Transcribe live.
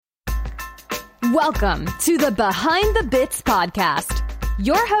Welcome to the Behind the Bits podcast.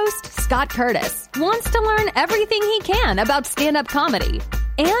 Your host, Scott Curtis, wants to learn everything he can about stand-up comedy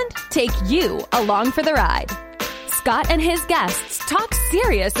and take you along for the ride. Scott and his guests talk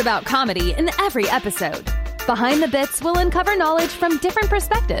serious about comedy in every episode. Behind the Bits will uncover knowledge from different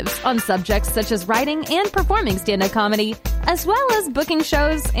perspectives on subjects such as writing and performing stand-up comedy, as well as booking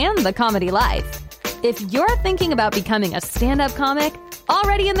shows and the comedy life. If you're thinking about becoming a stand-up comic,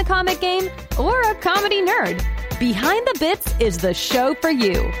 already in the comic game, or a comedy nerd, Behind the Bits is the show for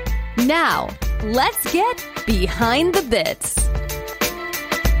you. Now, let's get Behind the Bits.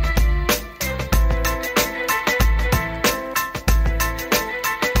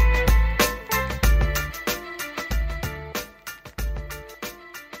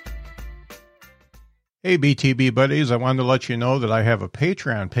 Hey, BTB buddies, I wanted to let you know that I have a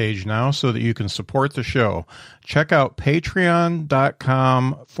Patreon page now so that you can support the show. Check out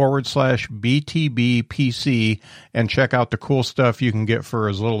patreon.com/BTBPC and check out the cool stuff you can get for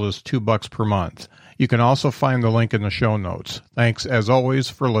as little as $2 per month. You can also find the link in the show notes. Thanks, as always,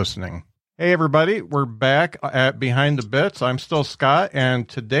 for listening. Hey, everybody, we're back at Behind the Bits. I'm still Scott, and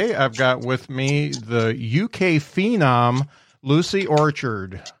today I've got with me the UK phenom, Lucy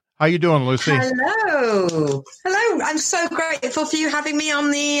Orchard. How you doing, Lucy? Hello. I'm so grateful for you having me on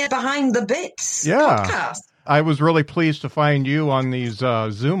the Behind the Bits podcast. I was really pleased to find you on these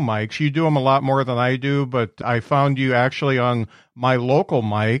Zoom mics. You do them a lot more than I do, but I found you actually on my local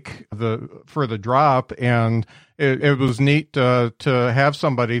mic for the drop, and it was neat to have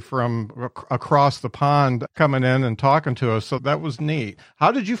somebody from across the pond coming in and talking to us. So that was neat.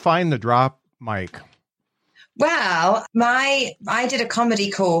 How did you find the drop mic? Well, I did a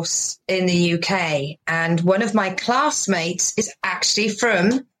comedy course in the UK, and one of my classmates is actually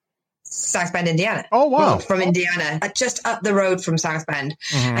from South Bend, Indiana. Oh, wow. Well, from Indiana, just up the road from South Bend.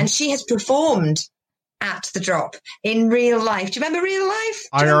 Mm-hmm. And she has performed at the drop in real life. Do you remember real life?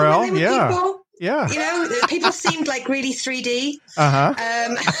 IRL? Yeah. People? Yeah. You know, people seemed like really 3D. Uh-huh.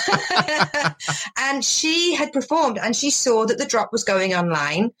 And she had performed, and she saw that the drop was going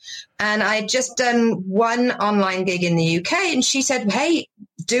online. And I had just done one online gig in the UK, and she said, hey,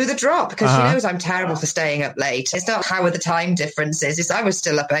 do the drop, because she knows I'm terrible for staying up late. It's not how the time difference is. I was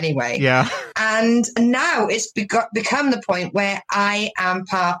still up anyway. Yeah. And now it's become the point where I am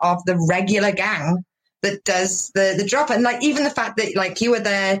part of the regular gang that does the drop. And like, even the fact that like you were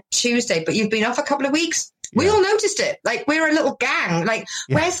there Tuesday, but you've been off a couple of weeks, we all noticed it. Like, we're a little gang. Like,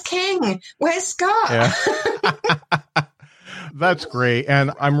 where's King? Where's Scott? Yeah. That's great.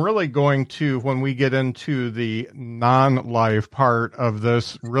 And I'm really going to, when we get into the non-live part of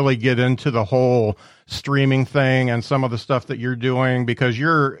this, really get into the whole streaming thing and some of the stuff that you're doing, because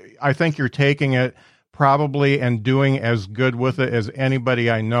I think you're taking it probably and doing as good with it as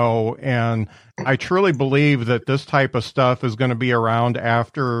anybody I know. And I truly believe that this type of stuff is going to be around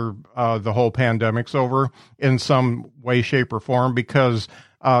after the whole pandemic's over in some way, shape, or form, because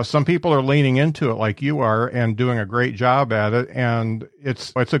some people are leaning into it like you are and doing a great job at it. And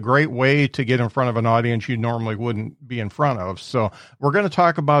it's a great way to get in front of an audience you normally wouldn't be in front of. So we're going to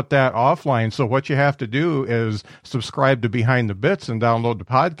talk about that offline. So what you have to do is subscribe to Behind the Bits and download the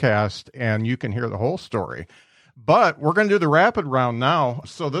podcast, and you can hear the whole story. But we're going to do the rapid round now.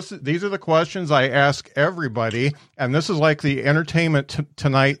 So these are the questions I ask everybody, and this is like the Entertainment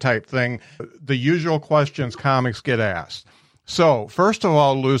Tonight type thing. The usual questions comics get asked. So, first of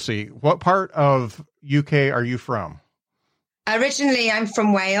all, Lucy, what part of UK are you from? Originally, I'm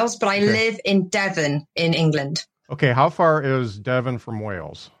from Wales, but I live in Devon in England. Okay, how far is Devon from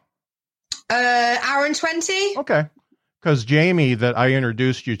Wales? Hour and 20. Okay, because Jamie, that I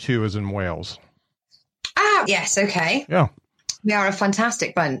introduced you to, is in Wales. Ah, yes, okay. Yeah. We are a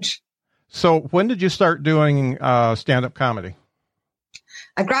fantastic bunch. So, when did you start doing stand-up comedy?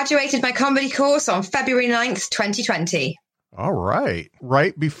 I graduated my comedy course on February 9th, 2020. All right.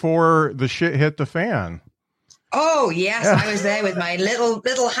 Right before the shit hit the fan. Oh, yes. Yeah. I was there with my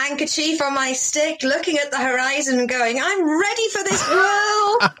little handkerchief on my stick, looking at the horizon and going, I'm ready for this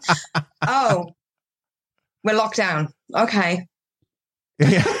world. Oh, we're locked down. Okay.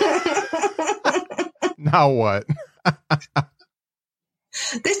 Yeah. Now what?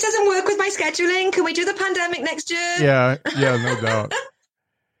 This doesn't work with my scheduling. Can we do the pandemic next year? Yeah, no doubt.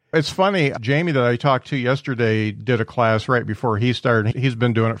 It's funny, Jamie that I talked to yesterday did a class right before he started. He's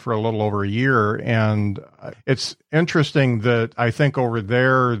been doing it for a little over a year, and it's interesting that I think over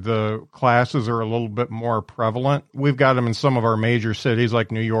there the classes are a little bit more prevalent. We've got them in some of our major cities like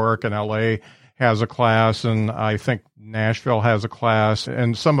New York and LA has a class, and I think Nashville has a class,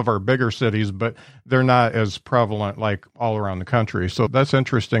 and some of our bigger cities, but they're not as prevalent like all around the country. So that's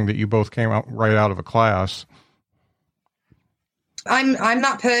interesting that you both came out right out of a class. I'm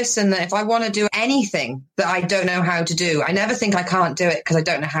that person that if I want to do anything that I don't know how to do, I never think I can't do it because I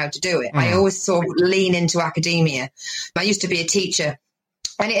don't know how to do it. I always sort of lean into academia. I used to be a teacher,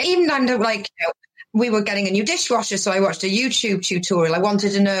 and even under we were getting a new dishwasher, so I watched a YouTube tutorial. I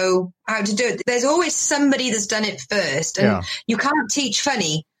wanted to know how to do it. There's always somebody that's done it first, and you can't teach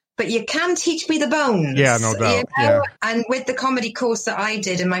funny, but you can teach me the bones. Yeah, no doubt. You know? Yeah. And with the comedy course that I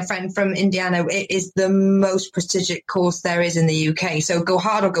did, and my friend from Indiana, it is the most prestigious course there is in the UK. So go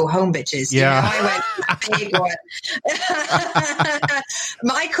hard or go home, bitches. Yeah. You know, I went big one.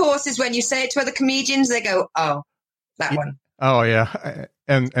 My course is when you say it to other comedians, they go, "Oh, that one." Oh yeah,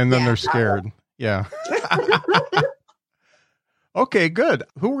 and then they're scared. Yeah. Okay, good.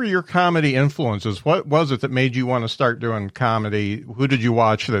 Who were your comedy influences? What was it that made you want to start doing comedy? Who did you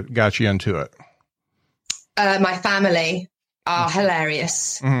watch that got you into it? My family are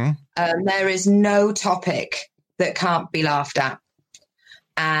hilarious. Mm-hmm. There is no topic that can't be laughed at.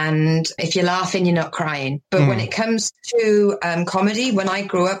 And if you're laughing, you're not crying. But when it comes to comedy, when I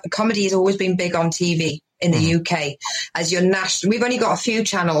grew up, comedy has always been big on TV. In the UK, as your national, we've only got a few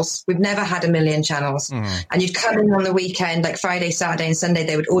channels. We've never had 1 million channels. And you'd come in on the weekend, like Friday, Saturday, and Sunday.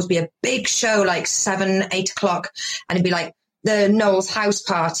 There would always be a big show, like 7, 8 o'clock, and it'd be like the Noel's House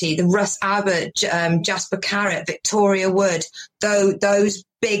Party, the Russ Abbott, Jasper Carrott, Victoria Wood, those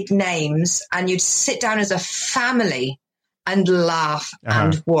big names, and you'd sit down as a family and laugh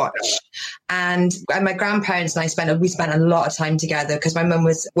and watch. And my grandparents and we spent a lot of time together because my mum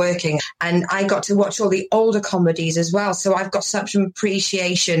was working, and I got to watch all the older comedies as well. So I've got such an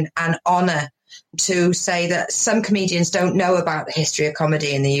appreciation and honor to say that some comedians don't know about the history of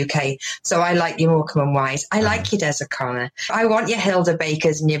comedy in the UK. So I like your Morecambe and Wise. I like your Des O'Connor. I want your Hilda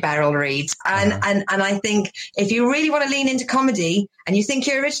Bakers and your Beryl Reeds. And I think if you really want to lean into comedy and you think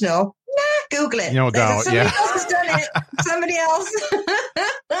you're original, Google it. No doubt. Somebody else has done it. Somebody else.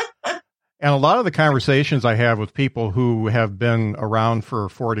 And a lot of the conversations I have with people who have been around for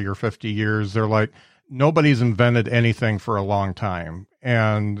 40 or 50 years, they're like, nobody's invented anything for a long time.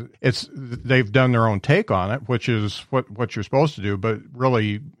 And they've done their own take on it, which is what you're supposed to do. But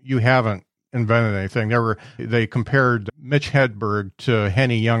really, you haven't invented anything. They compared Mitch Hedberg to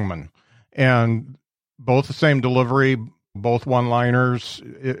Henny Youngman, and both the same delivery, both one-liners.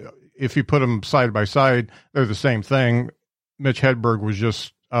 If you put them side by side, they're the same thing. Mitch Hedberg was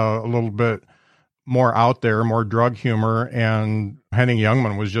just a little bit more out there, more drug humor, and Henny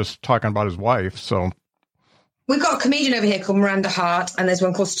Youngman was just talking about his wife. So we've got a comedian over here called Miranda Hart, and there's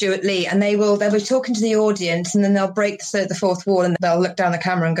one called Stuart Lee, and they'll be talking to the audience, and then they'll break the fourth wall, and they'll look down the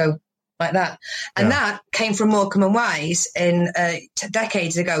camera and go like that. And that came from Morecambe and Wise in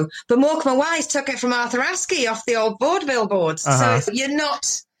decades ago. But Morecambe and Wise took it from Arthur Askey off the old vaudeville boards. So you're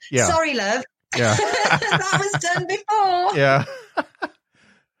not... Yeah. Sorry, love. Yeah. That was done before. Yeah.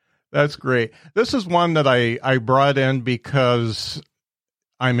 That's great. This is one that I brought in because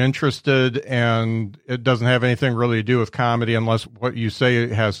I'm interested, and it doesn't have anything really to do with comedy unless what you say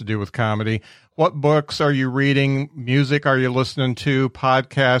it has to do with comedy. What books are you reading? Music are you listening to?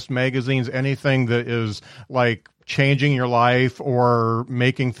 Podcasts, magazines, anything that is like changing your life or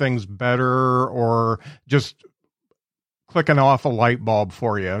making things better or just clicking off a light bulb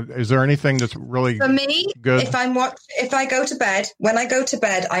for you? Is there anything that's really for me good? If I go to bed, when I go to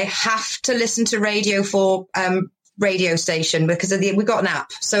bed, I have to listen to Radio 4 radio station because we've got an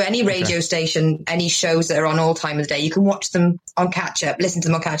app. So any radio station, any shows that are on all time of the day, you can watch them on catch up, listen to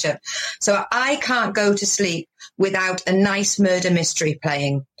them on catch up. So I can't go to sleep without a nice murder mystery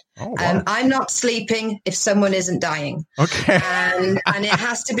playing. Oh, wow. I'm not sleeping if someone isn't dying. Okay. And it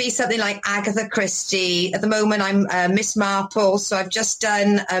has to be something like Agatha Christie. At the moment, I'm Miss Marple. So I've just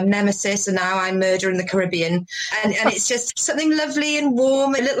done Nemesis, and now I'm Murder in the Caribbean. And it's just something lovely and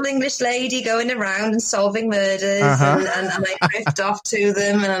warm, a little English lady going around and solving murders. And I drift off to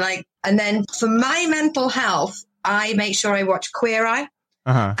them. And then for my mental health, I make sure I watch Queer Eye.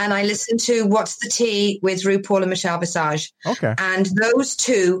 And I listen to What's the Tea with RuPaul and Michelle Visage. Okay. And those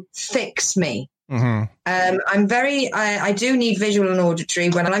two fix me. I do need visual and auditory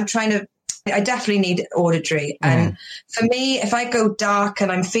when I'm trying to, I definitely need auditory. And for me, if I go dark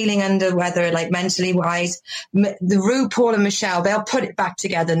and I'm feeling under weather, like mentally wise, the RuPaul and Michelle, they'll put it back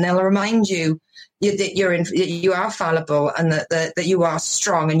together and they'll remind you that you are fallible and that you are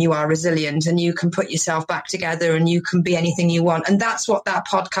strong and you are resilient and you can put yourself back together and you can be anything you want. And that's what that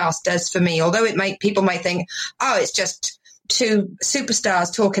podcast does for me. Although people might think, oh, it's just two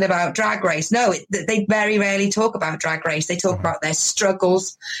superstars talking about Drag Race. No, they very rarely talk about Drag Race. They talk about their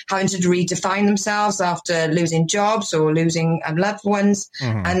struggles, having to redefine themselves after losing jobs or losing loved ones,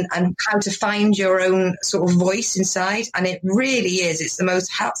 and how to find your own sort of voice inside. And it really is. It's the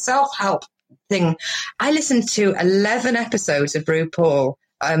most self-help thing. I listened to 11 episodes of RuPaul.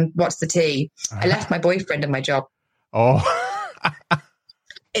 What's the tea? I left my boyfriend and my job. Oh.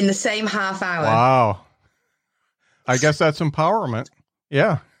 In the same half hour. Wow. I guess that's empowerment.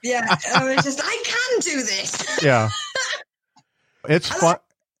 Yeah. Yeah. I was just, I can do this. Yeah. It's fun.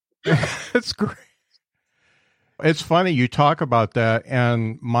 It's great. It's funny you talk about that,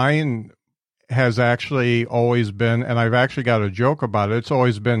 and mine has actually always been, and I've actually got a joke about it. It's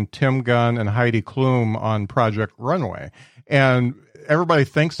always been Tim Gunn and Heidi Klum on Project Runway. And everybody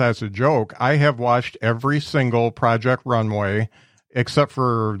thinks that's a joke. I have watched every single Project Runway except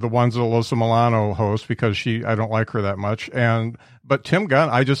for the ones that Alyssa Milano hosts, because I don't like her that much. But Tim Gunn,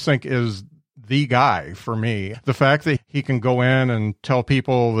 I just think is the guy for me. The fact that he can go in and tell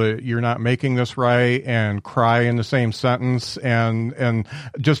people that you're not making this right and cry in the same sentence and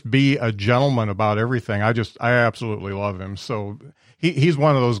just be a gentleman about everything. I absolutely love him. So he's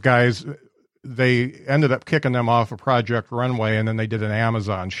one of those guys. They ended up kicking them off of Project Runway, and then they did an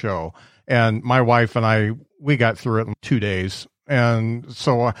Amazon show. And my wife and I, we got through it in 2 days. And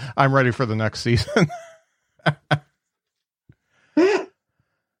so I'm ready for the next season.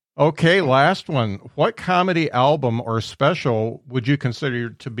 Okay, last one. What comedy album or special would you consider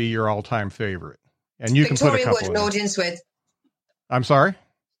to be your all-time favorite? And you Victoria can put a couple Wood, an audience with. I'm sorry?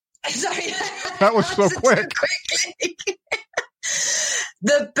 Sorry. That was so quick.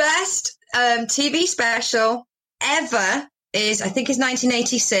 The best TV special ever is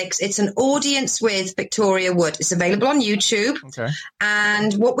 1986. It's an audience with Victoria Wood. It's available on YouTube. Okay.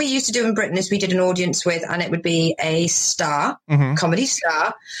 And what we used to do in Britain is we did an audience with, and it would be a star, comedy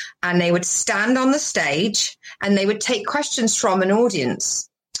star, and they would stand on the stage and they would take questions from an audience.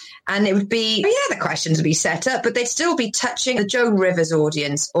 And it would be, the questions would be set up, but they'd still be touching the Joan Rivers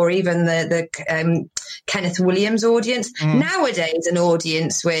audience or even the Kenneth Williams audience. Nowadays, an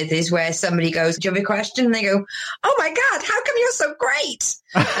audience with is where somebody goes, do you have a question? And they go, oh my God, how come you're so great?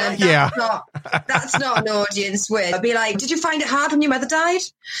 That's not an audience with. I'd be like, did you find it hard when your mother died?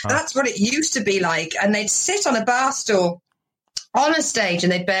 That's what it used to be like. And they'd sit on a bar stool on a stage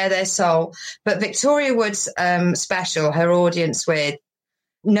and they'd bare their soul. But Victoria Wood's special, her audience with,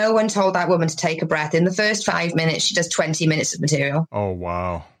 no one told that woman to take a breath. In the first 5 minutes, she does 20 minutes of material. Oh,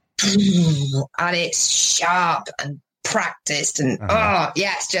 wow. And it's sharp and practiced. And,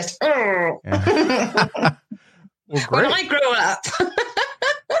 it's just, Well, great. When I grow up.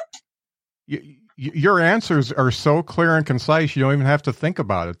 Your answers are so clear and concise, you don't even have to think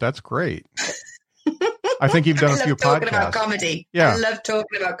about it. That's great. I think you've done a few podcasts. I love talking about comedy. Yeah. I love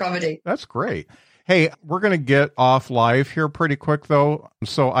talking about comedy. That's great. Hey, we're going to get off live here pretty quick, though.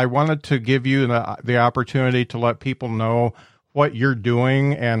 So I wanted to give you the opportunity to let people know what you're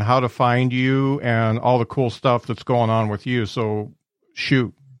doing and how to find you and all the cool stuff that's going on with you. So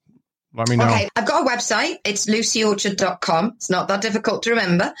shoot, let me know. Okay, I've got a website. It's lucyorchard.com. It's not that difficult to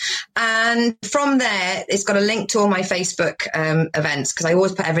remember. And from there, it's got a link to all my Facebook events, because I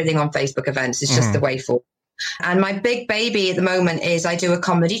always put everything on Facebook events. It's just the way forward. And my big baby at the moment is I do a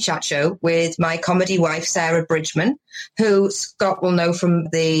comedy chat show with my comedy wife, Sarah Bridgman, who Scott will know from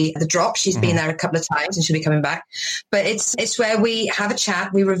the Drop. She's been there a couple of times and she'll be coming back. But it's where we have a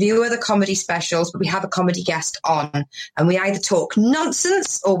chat. We review other comedy specials, but we have a comedy guest on. And we either talk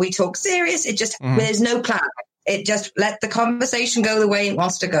nonsense or we talk serious. It just, there's no plan. It just let the conversation go the way it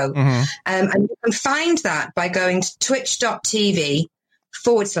wants to go. And you can find that by going to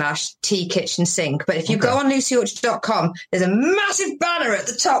twitch.tv/TKitchenSink. But if you go on lucyorchard.com, there's a massive banner at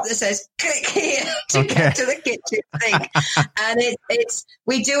the top that says click here to get to the kitchen sink. And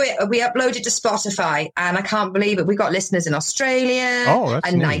we do it, we upload it to Spotify, and I can't believe it. We've got listeners in Australia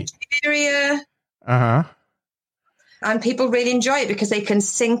and neat. Nigeria. And people really enjoy it because they can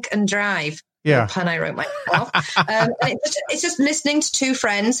sink and drive. Yeah. The pun I wrote myself. And it's just listening to two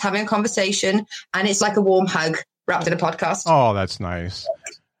friends having a conversation, and it's like a warm hug wrapped in a podcast. Oh, that's nice.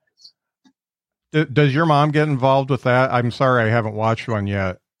 Does your mom get involved with that? I'm sorry, I haven't watched one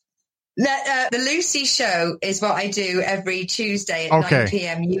yet. The Lucy Show is what I do every Tuesday at 9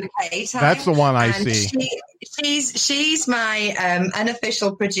 p.m. UK time. That's the one I see. She's my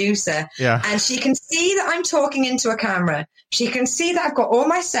unofficial producer. Yeah. And she can see that I'm talking into a camera. She can see that I've got all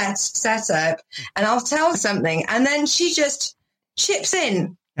my sets set up, and I'll tell her something, and then she just chips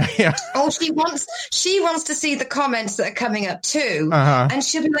in Yeah. Oh, she wants to see the comments that are coming up too. And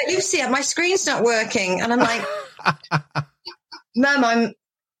she'll be like, Lucy, my screen's not working. And I'm like, Mum, I'm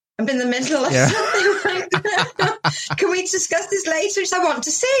in the middle of something right now. Can we discuss this later? I want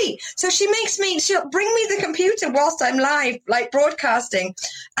to see. So she'll bring me the computer whilst I'm live, like broadcasting.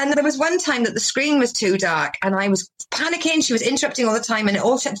 And there was one time that the screen was too dark and I was panicking. She was interrupting all the time. And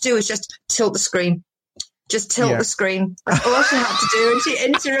all she had to do was just tilt the screen. Just tilt the screen. That's all she had to do. And she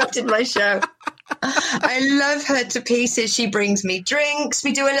interrupted my show. I love her to pieces. She brings me drinks.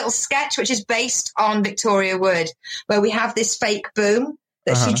 We do a little sketch, which is based on Victoria Wood, where we have this fake boom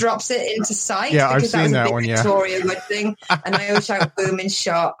that she drops it into sight. Yeah, because I've seen that that was a big one, Victoria Wood thing. And I always shout boom in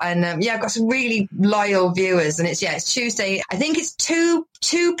shot. And I've got some really loyal viewers. And it's Tuesday. I think it's 2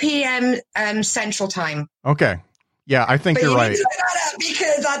 p.m. Central Time. Okay. Yeah, I think you're right. Need to look that up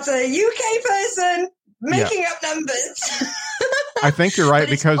because that's a UK person making up numbers. I think you're right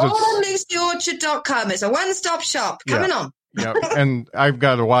because it's all on LucyOrchard.com. It's a one-stop shop. Coming on. Yeah, and I've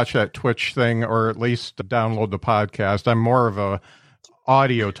got to watch that Twitch thing or at least download the podcast. I'm more of a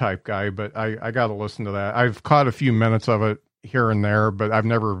audio type guy, but I got to listen to that. I've caught a few minutes of it here and there, but I've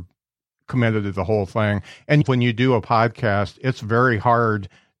never committed to the whole thing. And when you do a podcast, it's very hard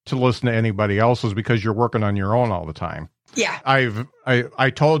to listen to anybody else's because you're working on your own all the time. Yeah. I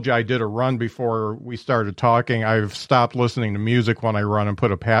told you I did a run before we started talking. I've stopped listening to music when I run and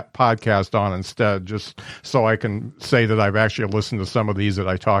put a podcast on instead, just so I can say that I've actually listened to some of these that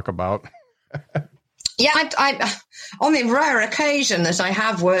I talk about. Yeah, I on the rare occasion that I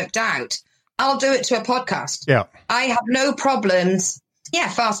have worked out, I'll do it to a podcast. Yeah. I have no problems. Yeah,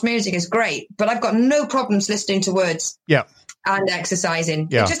 fast music is great, but I've got no problems listening to words. Yeah. And exercising.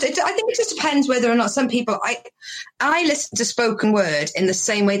 Yeah. I think it just depends whether or not some people, I listen to spoken word in the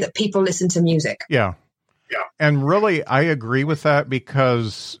same way that people listen to music. Yeah. Yeah. And really, I agree with that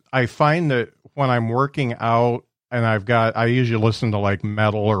because I find that when I'm working out and I usually listen to like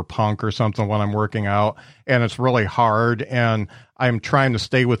metal or punk or something when I'm working out and it's really hard and I'm trying to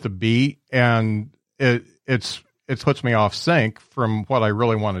stay with the beat and it puts me off sync from what I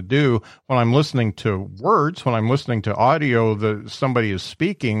really want to do. When I'm listening to words, when I'm listening to audio that somebody is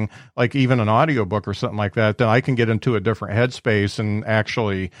speaking, like even an audiobook or something like that, then I can get into a different headspace and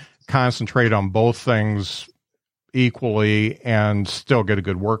actually concentrate on both things equally and still get a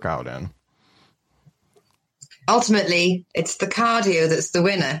good workout in. Ultimately, it's the cardio that's the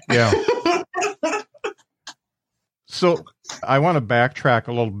winner. Yeah. So I want to backtrack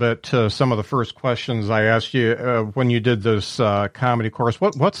a little bit to some of the first questions I asked you when you did this comedy course.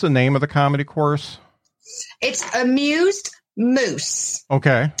 What's the name of the comedy course? It's Amused Moose.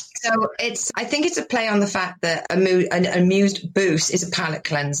 Okay. So I think it's a play on the fact that an amused moose is a palate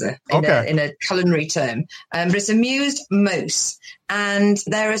cleanser in a culinary term. But it's Amused Moose. And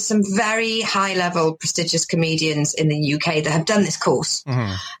there are some very high-level, prestigious comedians in the UK that have done this course.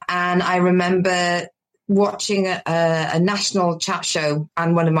 Mm-hmm. And I remember watching a national chat show,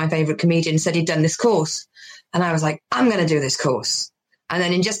 and one of my favorite comedians said he'd done this course. And I was like, I'm going to do this course. And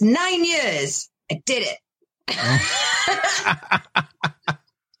then in just 9 years, I did it.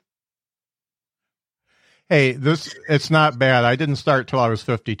 Hey, it's not bad. I didn't start till I was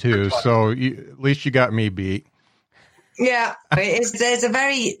 52, so at least you got me beat. Yeah, there's a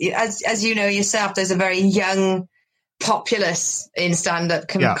very, as you know yourself, there's a very young populace in stand-up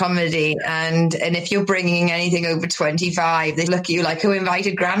comedy, and if you're bringing anything over 25, they look at you like, who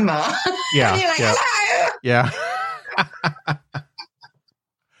invited grandma? Yeah, and you're like, hello. Yeah.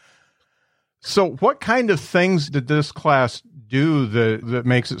 So what kind of things did this class do that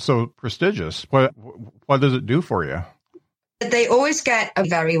makes it so prestigious? What does it do for you? They always get a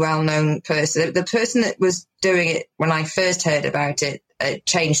very well-known person. The person that was doing it when I first heard about it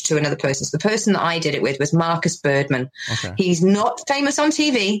changed to another person. So the person that I did it with was Marcus Birdman. Okay. He's not famous on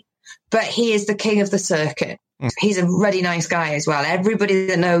TV, but he is the king of the circuit. Mm. He's a really nice guy as well. Everybody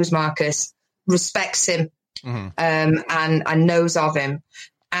that knows Marcus respects him and knows of him.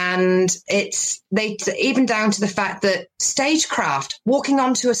 And they even down to the fact that stagecraft, walking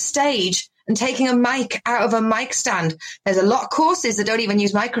onto a stage and taking a mic out of a mic stand. There's a lot of courses that don't even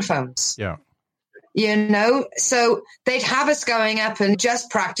use microphones. Yeah. You know, so they'd have us going up and just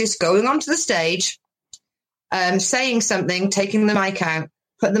practice going onto the stage, saying something, taking the mic out,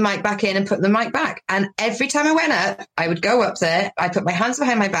 put the mic back in and put the mic back. And every time I went up, I would go up there, I put my hands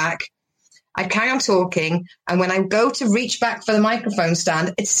behind my back I'd carry on talking. And when I go to reach back for the microphone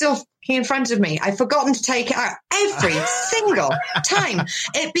stand, it's still in front of me. I've forgotten to take it out every single time.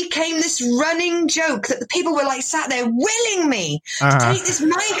 It became this running joke that the people were like sat there willing me to take this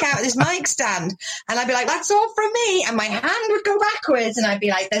mic out of this mic stand. And I'd be like, that's all from me. And my hand would go backwards and I'd be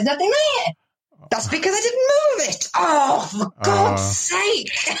like, there's nothing there. That's because I didn't move it. Oh, for God's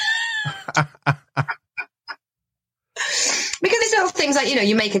sake. Because there's little things like,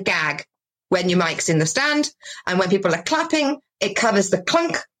 you make a gag when your mic's in the stand, and when people are clapping, it covers the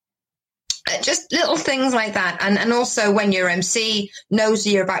clunk. Just little things like that. And also when your MC knows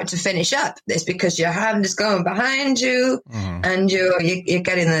you're about to finish up, it's because your hand is going behind you and you're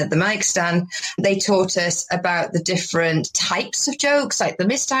getting the mic stand. They taught us about the different types of jokes, like the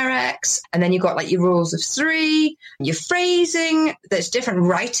misdirects. And then you've got like your rules of three, your phrasing. There's different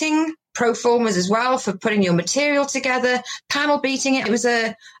writing pro formas as well for putting your material together, panel beating it. It was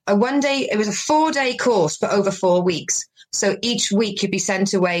a 4-day course, but over 4 weeks. So each week you'd be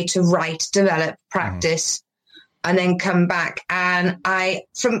sent away to write, develop, practice, and then come back. And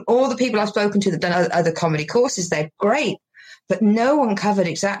from all the people I've spoken to that done other comedy courses, they're great, but no one covered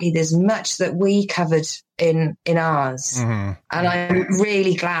exactly as much that we covered in ours. And I'm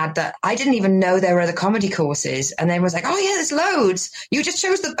really glad that I didn't even know there were other comedy courses. And then was like, oh yeah, there's loads. You just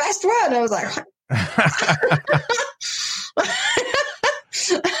chose the best one. I was like,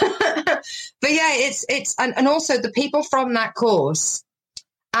 but yeah, it's and also the people from that course,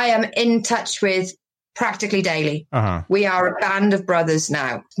 I am in touch with practically daily. We are a band of brothers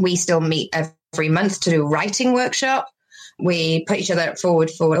now. We still meet every month to do a writing workshop. We put each other forward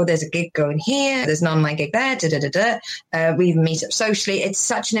for, there's a gig going here, there's an online gig there, we meet up socially. It's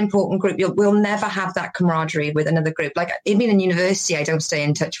such an important group. We'll never have that camaraderie with another group. Like even in university, I don't stay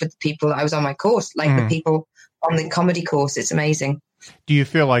in touch with the people that I was on my course, like the people on the comedy course. It's amazing. Do you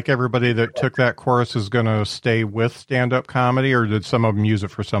feel like everybody that took that course is going to stay with stand-up comedy, or did some of them use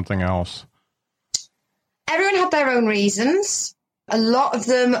it for something else? Everyone had their own reasons. A lot of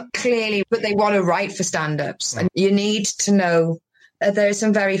them clearly, but they want to write for stand-ups. And you need to know there are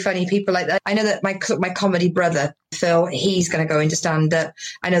some very funny people like that. I know that my comedy brother, Phil, he's going to go into stand-up.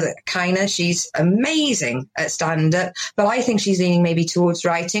 I know that Kaina, she's amazing at stand-up, but I think she's leaning maybe towards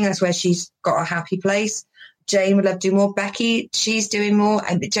writing. That's where she's got a happy place. Jane would love to do more. Becky, she's doing more.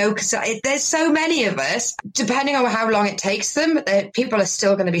 And Joe, there's so many of us. Depending on how long it takes them, people are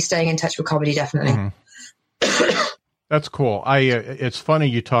still going to be staying in touch with comedy, definitely. That's cool. It's funny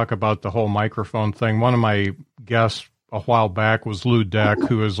you talk about the whole microphone thing. One of my guests a while back was Lou Deck,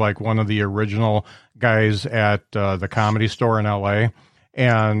 who is like one of the original guys at the Comedy Store in LA.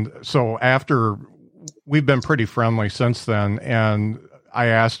 And so after, we've been pretty friendly since then. And I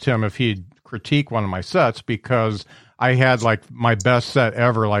asked him if he'd critique one of my sets, because I had like my best set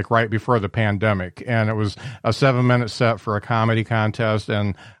ever, like right before the pandemic. And it was a 7-minute set for a comedy contest.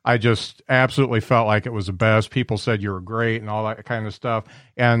 And I just absolutely felt like it was the best. People said you were great and all that kind of stuff.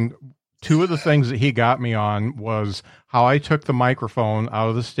 And two of the things that he got me on was how I took the microphone out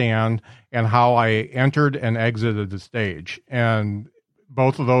of the stand and how I entered and exited the stage. And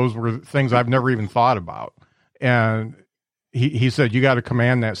both of those were things I've never even thought about. And he said, you got to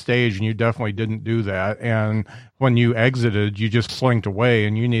command that stage, and you definitely didn't do that. And when you exited, you just slinked away,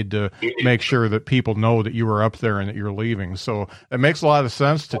 and you need to make sure that people know that you were up there and that you're leaving. So it makes a lot of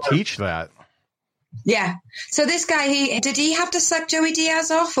sense to teach that. Yeah. So this guy, did he have to suck Joey Diaz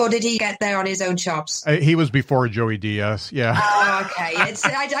off, or did he get there on his own chops? He was before Joey Diaz. Yeah. Oh, okay.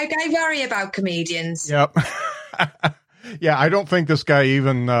 I worry about comedians. Yep. Yeah. I don't think this guy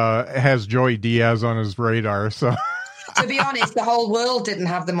even has Joey Diaz on his radar. So. To be honest, the whole world didn't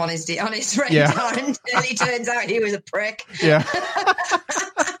have them on his radar until he turns out he was a prick. Yeah.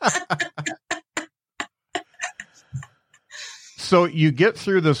 So you get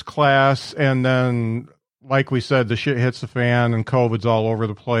through this class, and then, like we said, the shit hits the fan and COVID's all over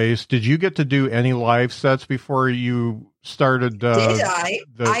the place. Did you get to do any live sets before you started? Did I?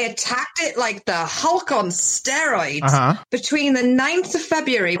 I attacked it like the Hulk on steroids. Between the 9th of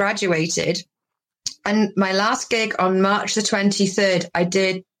February, graduated, and my last gig on March the 23rd, I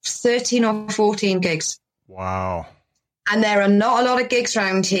did 13 or 14 gigs. Wow. And there are not a lot of gigs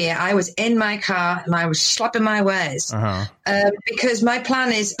around here. I was in my car and I was schlepping my wares. Because my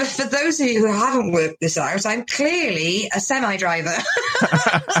plan is, but for those of you who haven't worked this out, I'm clearly a semi-driver.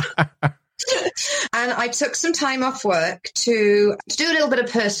 And I took some time off work to do a little bit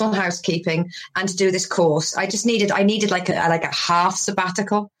of personal housekeeping and to do this course. I needed like a half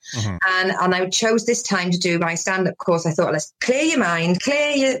sabbatical. And I chose this time to do my stand-up course. I thought, let's clear your mind,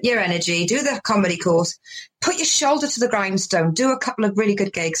 clear your energy, do the comedy course, put your shoulder to the grindstone, do a couple of really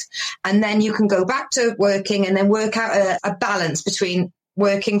good gigs, and then you can go back to working and then work out a balance between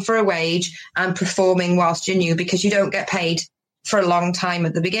working for a wage and performing whilst you're new, because you don't get paid for a long time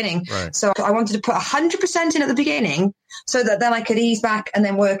at the beginning. Right. So I wanted to put 100% in at the beginning so that then I could ease back and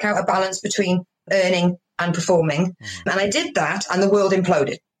then work out a balance between earning and performing. And I did that, and the world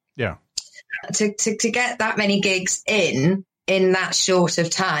imploded. Yeah. To get that many gigs in that short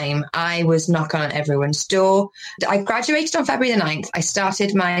of time, I was knocking on everyone's door. I graduated on February the 9th. I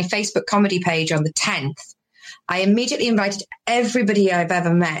started my Facebook comedy page on the 10th. I immediately invited everybody I've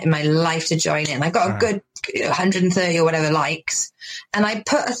ever met in my life to join in. I got a good 130 or whatever likes. And I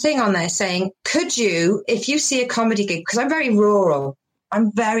put a thing on there saying, could you, if you see a comedy gig, because I'm very rural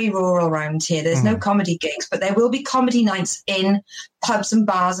around here. There's no comedy gigs, but there will be comedy nights in pubs and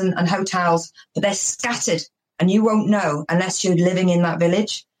bars and hotels, but they're scattered and you won't know unless you're living in that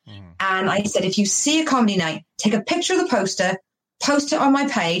village. And I said, if you see a comedy night, take a picture of the poster, post it on my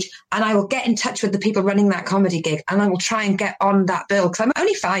page, and I will get in touch with the people running that comedy gig, and I will try and get on that bill, because I'm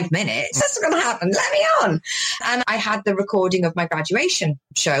only 5 minutes. That's going to happen. Let me on. And I had the recording of my graduation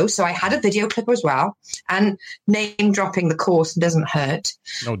show, so I had a video clip as well, and name dropping the course doesn't hurt.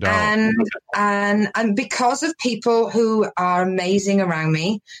 No doubt. And because of people who are amazing around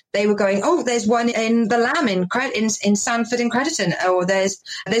me, they were going, oh, there's one in the Lamb in Sanford in Crediton, or there's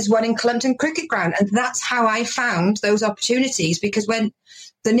one in Clumpton Cricket Ground. And that's how I found those opportunities, because when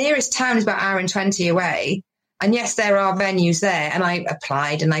the nearest town is about an hour and 20 away, and yes, there are venues there, and I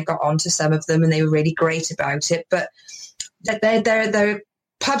applied and I got onto some of them and they were really great about it, but there are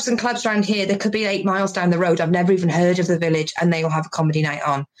pubs and clubs around here. They could be 8 miles down the road. I've never even heard of the village, and they will have a comedy night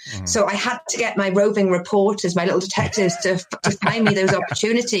on. So I had to get my roving reporters, my little detectives, to find me those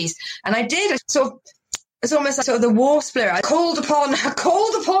opportunities, and I did. It's almost like sort of the war spirit. I called upon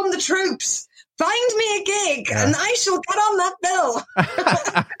the troops. Find me a gig, and I shall get on that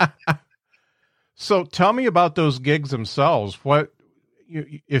bill. So tell me about those gigs themselves.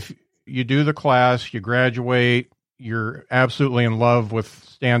 If you do the class, you graduate, you're absolutely in love with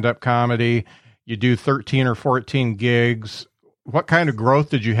stand-up comedy, you do 13 or 14 gigs. What kind of growth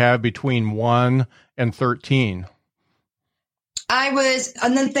did you have between 1 and 13? And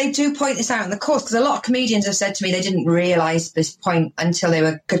then they do point this out in the course, because a lot of comedians have said to me they didn't realize this point until they were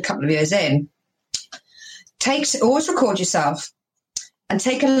a good couple of years in. Always record yourself and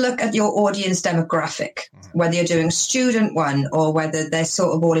take a look at your audience demographic, whether you're doing student one or whether they're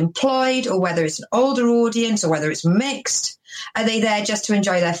sort of all employed, or whether it's an older audience or whether it's mixed. Are they there just to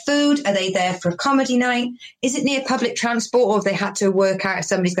enjoy their food? Are they there for a comedy night? Is it near public transport, or if they had to work out if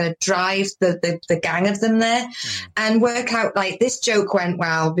somebody's going to drive the gang of them there, and work out, like, this joke went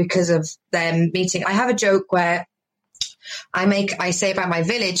well because of them meeting. I have a joke where I say about my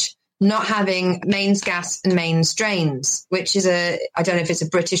village not having mains gas and mains drains, which is I don't know if it's a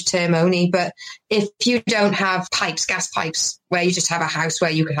British term only, but if you don't have gas pipes, where you just have a house where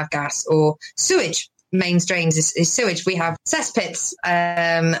you can have gas, or sewage, mains drains is sewage. We have cesspits,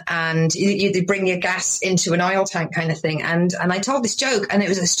 and you bring your gas into an oil tank kind of thing. And I told this joke, and it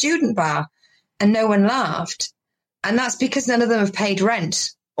was a student bar, and no one laughed. And that's because none of them have paid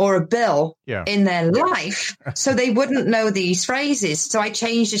rent or a bill in their life, so they wouldn't know these phrases. So I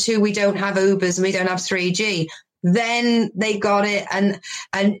changed it to, we don't have Ubers and we don't have 3G. Then they got it, and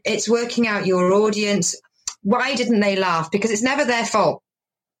it's working out your audience. Why didn't they laugh? Because it's never their fault.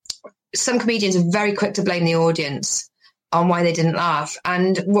 Some comedians are very quick to blame the audience on why they didn't laugh.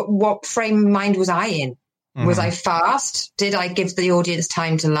 And what frame of mind was I in? Was I fast? Did I give the audience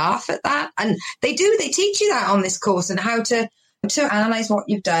time to laugh at that? And they teach you that on this course, and how to analyze what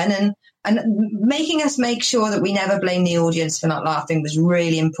you've done, and making us make sure that we never blame the audience for not laughing was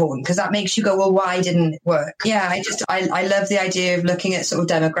really important, because that makes you go, well, why didn't it work? Yeah, I love the idea of looking at sort of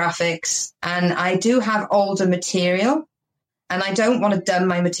demographics, and I do have older material, and I don't want to dumb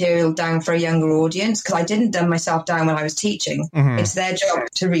my material down for a younger audience, because I didn't dumb myself down when I was teaching. It's their job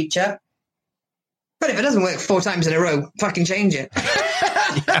to reach up. But if it doesn't work 4 times in a row, fucking change it.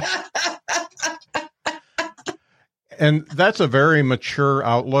 And that's a very mature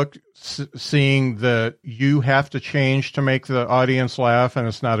outlook, seeing that you have to change to make the audience laugh, and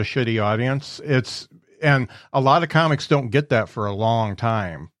it's not a shitty audience. And a lot of comics don't get that for a long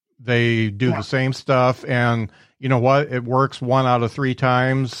time. They do the same stuff, and you know what? It works 1 out of 3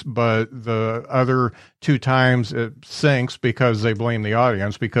 times, but the other 2 times it sinks because they blame the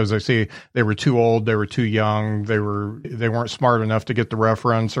audience, because they see they were too old, they were too young, they weren't smart enough to get the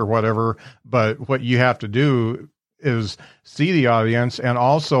reference or whatever. But what you have to do is see the audience and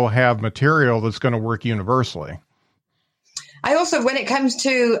also have material that's going to work universally. I also, when it comes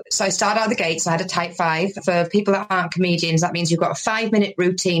to, so I started out the gates, I had a type 5. For people that aren't comedians, that means you've got a 5-minute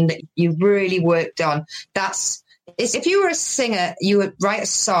routine that you really worked on. If you were a singer, you would write a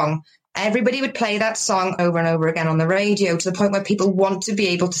song. Everybody would play that song over and over again on the radio to the point where people want to be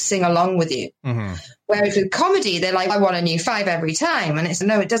able to sing along with you. Mm-hmm. Whereas with comedy, they're like, I want a new 5 every time. And it's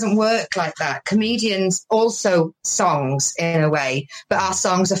no, it doesn't work like that. Comedians also songs in a way, but our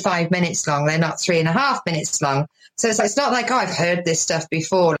songs are 5 minutes long. They're not 3.5 minutes long. So it's not like, oh, I've heard this stuff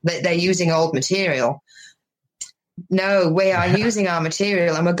before. They're using old material. No, we are using our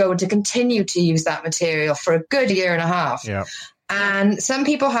material, and we're going to continue to use that material for a good 1.5 years. Yeah. And some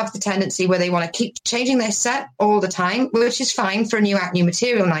people have the tendency where they want to keep changing their set all the time, which is fine for a new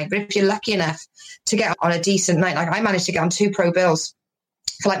material night. But if you're lucky enough to get on a decent night, like I managed to get on 2 pro bills.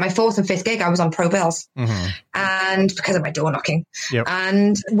 For like my 4th and 5th gig, I was on pro bills. Mm-hmm. And because of my door knocking. Yep.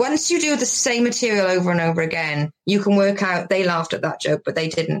 And once you do the same material over and over again, you can work out they laughed at that joke, but they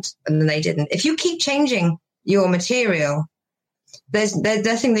didn't. And then they didn't. If you keep changing your material, there's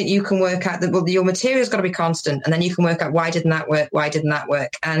nothing that you can work out that, well, your material's got to be constant. And then you can work out, why didn't that work? Why didn't that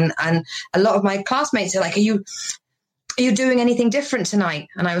work? And a lot of my classmates are like, are you doing anything different tonight?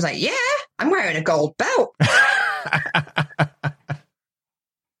 And I was like, yeah, I'm wearing a gold belt.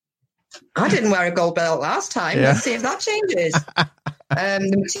 I didn't wear a gold belt last time. Yeah. Let's see if that changes.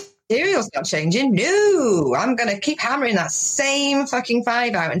 The material's not changing. No, I'm going to keep hammering that same fucking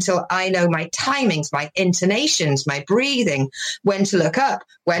 5 out until I know my timings, my intonations, my breathing, when to look up,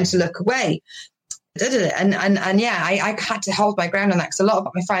 when to look away. And yeah, I had to hold my ground on that, because a lot of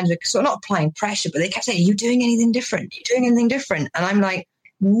my friends were sort of not applying pressure, but they kept saying, are you doing anything different? Are you doing anything different? And I'm like,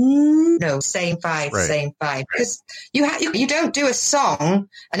 no, same 5, right. Same 5. Because you don't do a song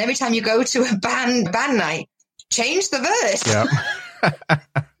and every time you go to a band night, change the verse.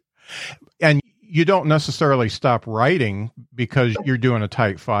 Yeah. And you don't necessarily stop writing because you're doing a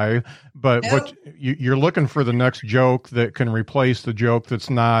type 5, but what you're looking for the next joke that can replace the joke that's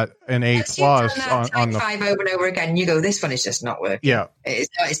not an A+. On the 5 over and over again, you go, this one is just not working. Yeah,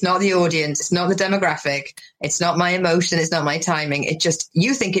 it's not the audience, it's not the demographic, it's not my emotion, it's not my timing. It just,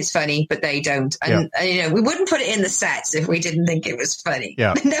 you think it's funny, but they don't. And you know, we wouldn't put it in the sets if we didn't think it was funny.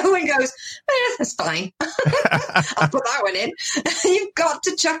 Yeah, no one goes, that's fine. I'll put that one in. You've got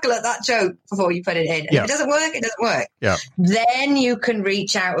to chuckle at that joke before you put it in. And if it doesn't work, it doesn't work. Yeah. Then you can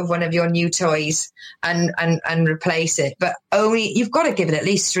reach out with one of your new toys and replace it. But only, you've got to give it at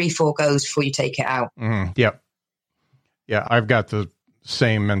least 3-4 goes before you take it out. Mm-hmm. Yep. Yeah, I've got the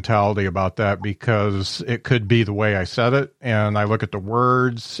same mentality about that, because it could be the way I said it, and I look at the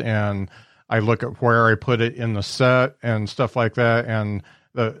words and I look at where I put it in the set and stuff like that. And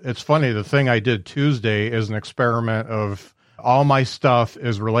it's funny, the thing I did Tuesday is an experiment of all my stuff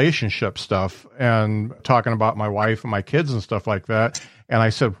is relationship stuff and talking about my wife and my kids and stuff like that. And I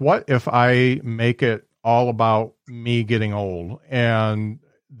said, what if I make it all about me getting old? And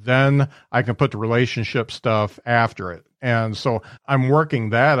then I can put the relationship stuff after it. And so I'm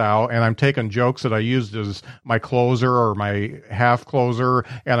working that out, and I'm taking jokes that I used as my closer or my half closer,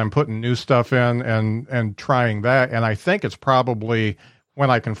 and I'm putting new stuff in and trying that. And I think it's probably,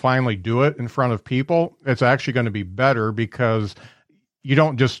 when I can finally do it in front of people, it's actually going to be better, because you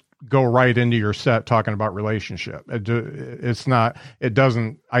don't just go right into your set talking about relationship. It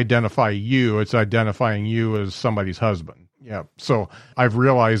doesn't identify you. It's identifying you as somebody's husband. Yeah. So I've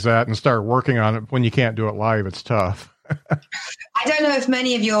realized that and started working on it. When you can't do it live, it's tough. I don't know if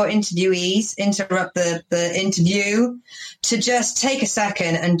many of your interviewees interrupt the interview to just take a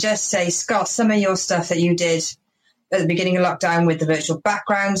second and just say, Scott, some of your stuff that you did at the beginning of lockdown with the virtual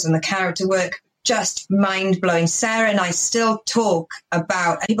backgrounds and the character work, just mind-blowing. Sarah and I still talk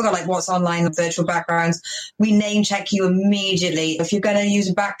about, people go like, what's online with virtual backgrounds? We name check you immediately. If you're going to use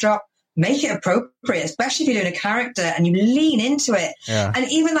a backdrop, make it appropriate, especially if you're doing a character and you lean into it. Yeah. And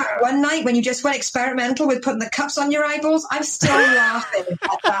even that one night when you just went experimental with putting the cups on your eyeballs, I'm still laughing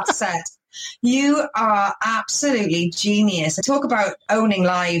at that set. You are absolutely genius. I talk about owning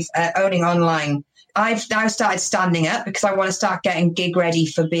live, owning online. I've now started standing up because I want to start getting gig ready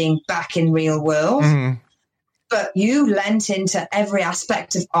for being back in real world. Mm-hmm. But you lent into every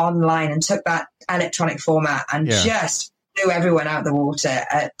aspect of online and took that electronic format and just blew everyone out the water.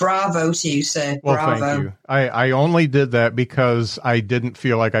 Bravo to you, sir. Well, Bravo. thank you. I only did that because I didn't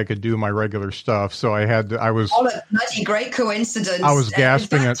feel like I could do my regular stuff. So I was. What a bloody great coincidence. I was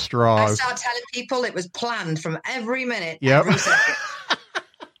gasping at straws. I started telling people it was planned from every minute. Yep. Every second.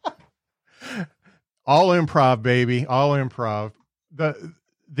 All improv, baby. All improv.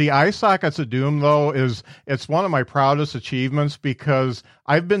 The Eye Sockets of Doom, though, it's one of my proudest achievements because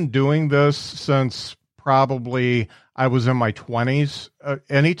I've been doing this since probably I was in my 20s.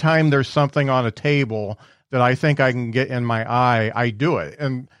 Anytime there's something on a table that I think I can get in my eye, I do it.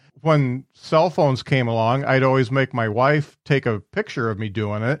 And when cell phones came along, I'd always make my wife take a picture of me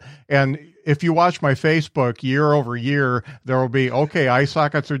doing it. And if you watch my Facebook year over year, there will be, okay, Eye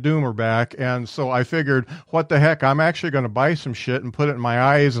Sockets of Doom are back. And so I figured, what the heck, I'm actually going to buy some shit and put it in my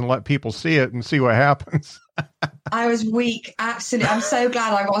eyes and let people see it and see what happens. I was weak. Absolutely. I'm so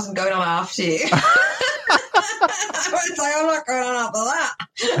glad I wasn't going on after you. I was like, I'm not going on after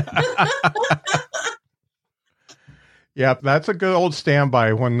that. Yeah, that's a good old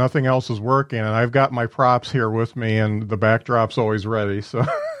standby when nothing else is working. And I've got my props here with me and the backdrop's always ready. So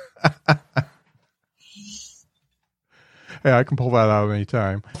yeah, I can pull that out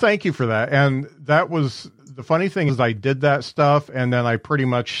anytime. Thank you for that. And that was the funny thing is I did that stuff and then I pretty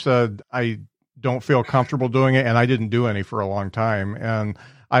much said I don't feel comfortable doing it, and I didn't do any for a long time. And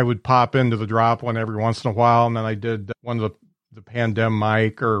I would pop into the drop one every once in a while, and then I did one of the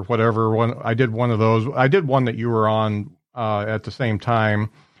Pandemic or whatever one. I did one of those. I did one that you were on at the same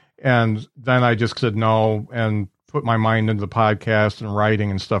time, and then I just said no and put my mind into the podcast and writing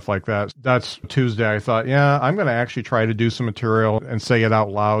and stuff like that. That's Tuesday. I thought, yeah, I'm going to actually try to do some material and say it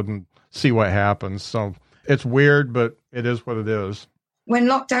out loud and see what happens. So it's weird, but it is what it is. When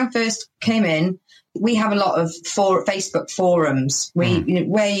lockdown first came in, we have a lot of Facebook forums. Where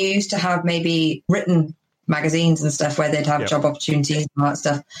you used to have maybe written magazines and stuff where they'd have job opportunities and all that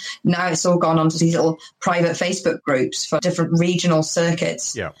stuff. Now it's all gone onto these little private Facebook groups for different regional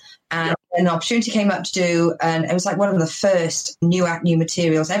circuits. Yeah. And an opportunity came up to do, and it was like one of the first new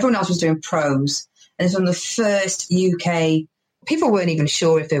materials. Everyone else was doing prose. And it's one of the first UK. People weren't even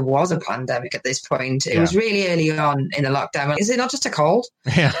sure if there was a pandemic at this point. It was really early on in the lockdown. Is it not just a cold?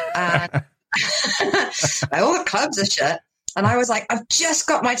 Yeah. All the clubs are shut. And I was like, I've just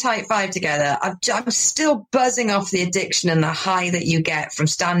got my Type 5 together. I'm still buzzing off the addiction and the high that you get from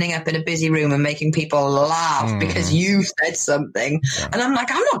standing up in a busy room and making people laugh because you said something. Yeah. And I'm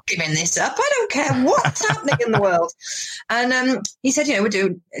like, I'm not giving this up. I don't care what's happening in the world. And he said, he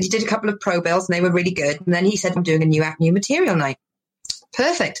did a couple of pro bills and they were really good. And then he said, I'm doing a new material night.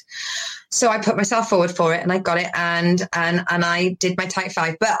 Perfect. So I put myself forward for it and I got it and I did my Type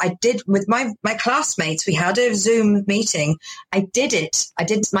 5. But I did with my classmates, we had a Zoom meeting. I did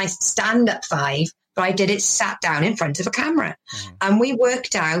my stand-up 5, but I did it sat down in front of a camera. And we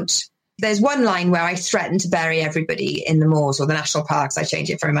worked out, there's one line where I threatened to bury everybody in the moors or the national parks. I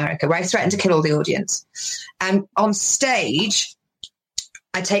changed it for America, where I threatened to kill all the audience. And on stage,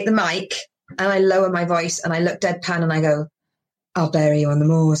 I take the mic and I lower my voice and I look deadpan and I go, I'll bury you on the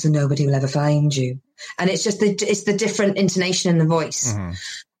moors and nobody will ever find you. And it's just it's the different intonation in the voice. And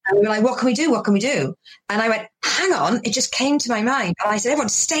we were like, what can we do? What can we do? And I went, hang on. It just came to my mind. And I said, everyone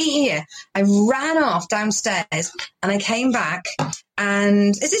stay here. I ran off downstairs and I came back.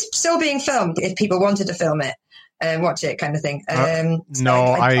 And is this still being filmed? If people wanted to film it, watch it kind of thing. No,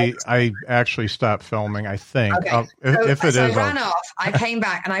 I actually stopped filming, I think. Okay. I ran off. I came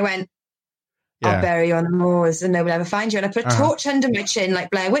back and I went, I'll bury you on the moors and nobody will ever find you. And I put a torch under my chin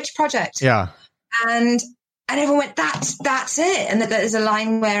like Blair Witch Project. Yeah. And everyone went, that's it. And there's a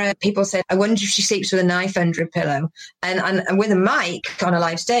line where people said, I wonder if she sleeps with a knife under a pillow. And with a mic on a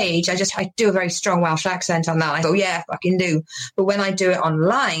live stage, I do a very strong Welsh accent on that. I go, yeah, I fucking do. But when I do it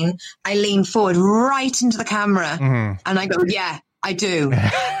online, I lean forward right into the camera and I go, yeah, I do.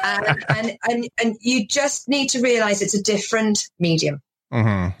 and you just need to realize it's a different medium.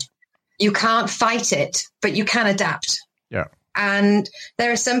 You can't fight it, but you can adapt. Yeah. And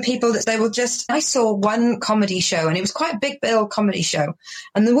there are some people that they will I saw one comedy show and it was quite a big bill comedy show.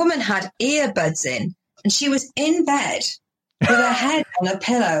 And the woman had earbuds in and she was in bed with her head on a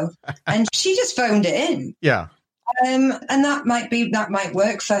pillow and she just phoned it in. Yeah. And that might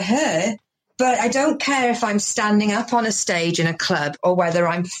work for her. But I don't care if I'm standing up on a stage in a club or whether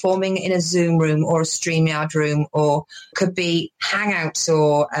I'm performing in a Zoom room or a StreamYard room or could be Hangouts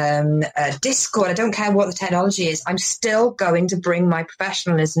or Discord. I don't care what the technology is. I'm still going to bring my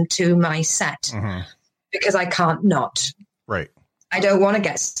professionalism to my set because I can't not. Right. I don't want to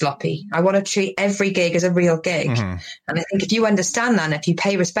get sloppy. I want to treat every gig as a real gig. And I think if you understand that and if you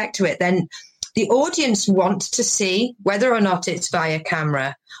pay respect to it, then the audience want to see, whether or not it's via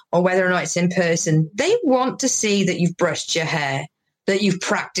camera or whether or not it's in person, they want to see that you've brushed your hair, that you've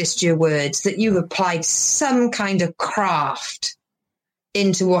practiced your words, that you've applied some kind of craft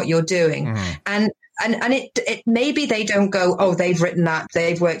into what you're doing. Mm-hmm. And it maybe they don't go, oh, they've written that,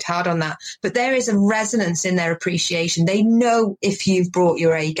 they've worked hard on that, but there is a resonance in their appreciation. They know if you've brought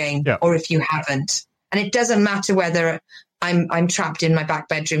your A game or if you haven't. And it doesn't matter whether I'm trapped in my back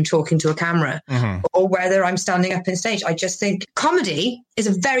bedroom talking to a camera or whether I'm standing up on stage. I just think comedy is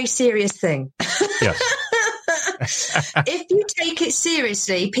a very serious thing. Yes. If you take it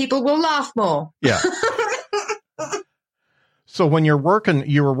seriously, people will laugh more. Yeah. So when you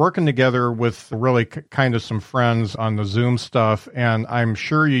were working together with really kind of some friends on the Zoom stuff, and I'm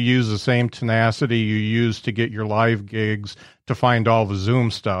sure you use the same tenacity you use to get your live gigs to find all the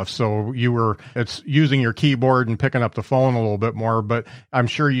Zoom stuff. So it's using your keyboard and picking up the phone a little bit more, but I'm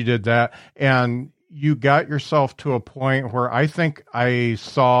sure you did that. And you got yourself to a point where I think I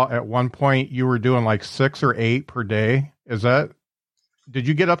saw at one point you were doing like 6 or 8 per day. Did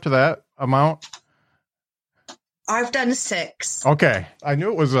you get up to that amount? I've done 6. Okay. I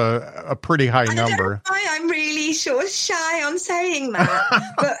knew it was a pretty high number. I'm really shy on saying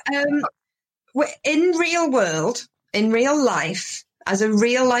that. But in real world, in real life, as a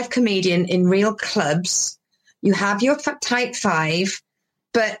real life comedian in real clubs, you have your type 5,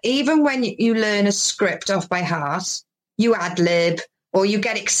 but even when you learn a script off by heart, you ad lib, or you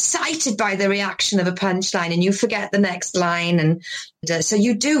get excited by the reaction of a punchline and you forget the next line. And so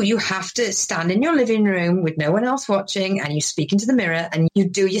you have to stand in your living room with no one else watching, and you speak into the mirror and you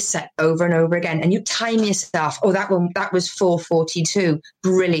do your set over and over again, and you time yourself. Oh, that was 4:42.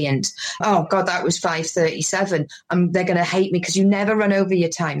 Brilliant. Oh God, that was 5:37. They're going to hate me because you never run over your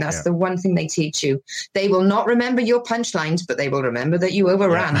time. That's the one thing they teach you. They will not remember your punchlines, but they will remember that you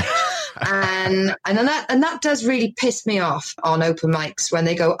overran. Yeah. and that does really piss me off on open mics when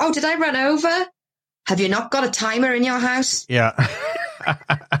they go, oh, did I run over? Have you not got a timer in your house? Yeah.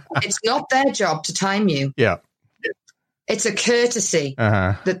 It's not their job to time you. Yeah. It's a courtesy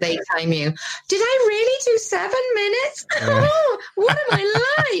that they time you. Did I really do 7 minutes? Oh, what am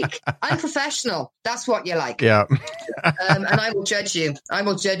I like? I'm professional. That's what you're like. Yeah. And I will judge you. I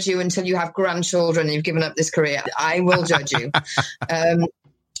will judge you until you have grandchildren and you've given up this career. I will judge you.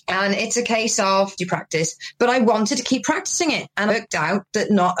 And it's a case of you practice, but I wanted to keep practicing it. And I worked out that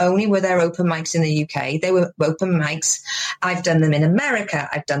not only were there open mics in the UK, there were open mics. I've done them in America.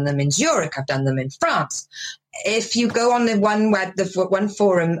 I've done them in Zurich. I've done them in France. If you go on the one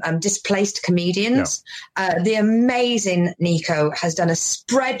forum, Displaced Comedians, the amazing Nico has done a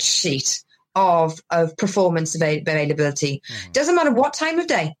spreadsheet of performance availability. Doesn't matter what time of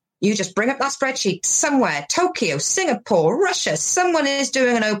day. You just bring up that spreadsheet somewhere, Tokyo, Singapore, Russia, someone is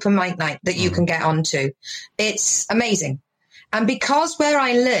doing an open mic night that you can get onto. It's amazing. And because where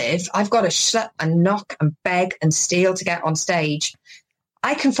I live, I've got to shut and knock and beg and steal to get on stage.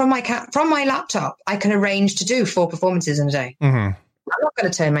 I can, from my laptop, I can arrange to do 4 performances in a day. I'm not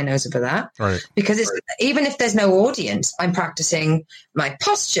going to turn my nose up at that. Right. Because even if there's no audience, I'm practicing my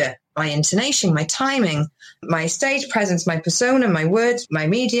posture, my intonation, my timing, my stage presence, my persona, my words, my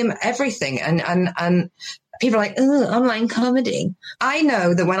medium, everything. And people are like, online comedy. I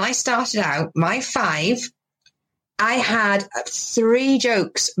know that when I started out, my 5, I had 3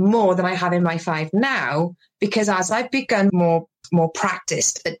 jokes more than I have in my 5 now, because as I've begun more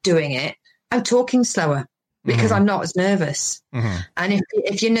practiced at doing it, I'm talking slower. Because I'm not as nervous. And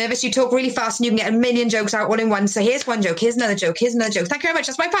if you're nervous, you talk really fast and you can get a million jokes out all in one. So here's one joke, here's another joke, here's another joke. Thank you very much.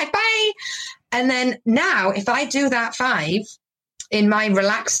 That's my 5. Bye. And then now, if I do that 5 in my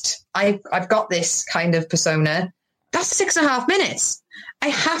relaxed, I've got this kind of persona, that's 6.5 minutes.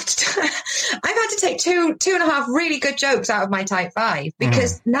 I've had to take 2.5 really good jokes out of my type 5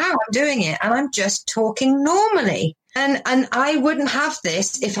 because now I'm doing it and I'm just talking normally. And I wouldn't have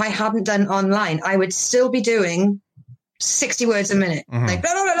this if I hadn't done online. I would still be doing 60 words a minute. Like,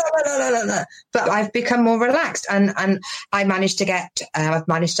 blah, blah, blah, blah, blah, blah, blah. But I've become more relaxed and I've managed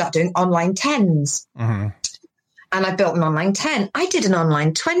to start doing online 10s. And I built an online 10. I did an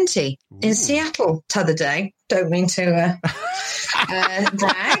online 20 in Seattle t'other day. Don't mean to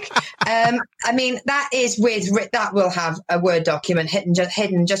brag. I mean, that will have a Word document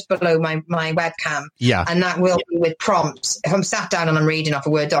hidden just below my webcam. Yeah. And that will be with prompts. If I'm sat down and I'm reading off a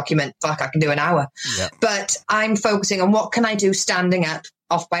Word document, I can do an hour. Yeah. But I'm focusing on what can I do standing up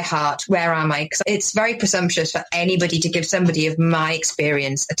off by heart? Where am I? Because it's very presumptuous for anybody to give somebody of my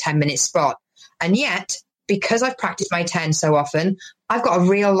experience a 10-minute spot. And yet, because I've practiced my 10 so often, I've got a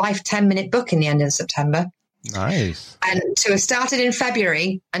real life 10-minute book in the end of September. Nice. And to have started in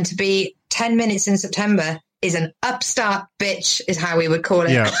February and to be 10 minutes in September is an upstart bitch, is how we would call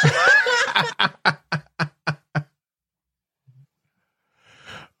it. Yeah.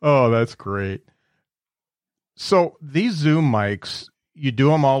 Oh, that's great. So these Zoom mics, you do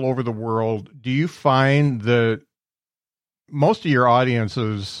them all over the world. Do you find that most of your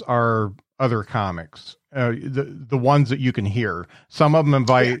audiences are other comics, the ones that you can hear? Some of them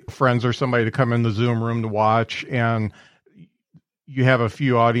invite friends or somebody to come in the Zoom room to watch, and you have a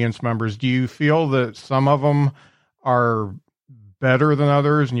few audience members. Do you feel that some of them are better than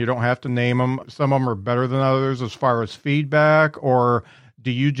others, and you don't have to name them? Some of them are better than others as far as feedback, or do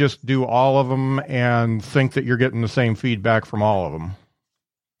you just do all of them and think that you're getting the same feedback from all of them?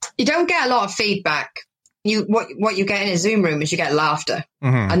 You don't get a lot of feedback. What you get in a Zoom room is you get laughter.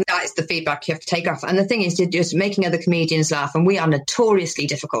 And that is the feedback you have to take off. And the thing is, you're just making other comedians laugh, and we are notoriously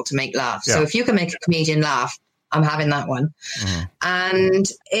difficult to make laugh. Yeah. So if you can make a comedian laugh, I'm having that one. And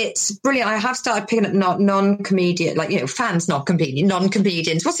it's brilliant. I have started picking up non-comedian, like, fans,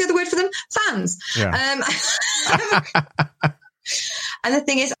 non-comedians. What's the other word for them? Fans. Yeah. And the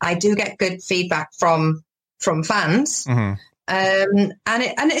thing is, I do get good feedback from fans. And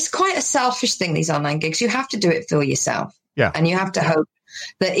it's quite a selfish thing, these online gigs. You have to do it for yourself. Yeah. And you have to hope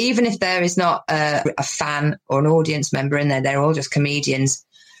that even if there is not a fan or an audience member in there, they're all just comedians.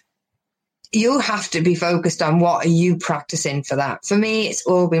 You have to be focused on what are you practicing for that. For me, it's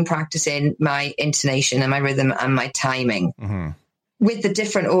all been practicing my intonation and my rhythm and my timing. With the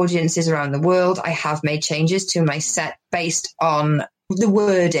different audiences around the world, I have made changes to my set based on the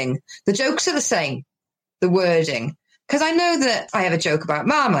wording. The jokes are the same, the wording. Because I know that I have a joke about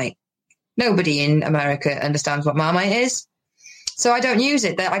Marmite. Nobody in America understands what Marmite is. So I don't use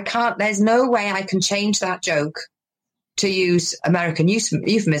it. There's no way I can change that joke to use American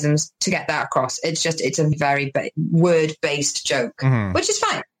euphemisms to get that across. It's a very word-based joke, which is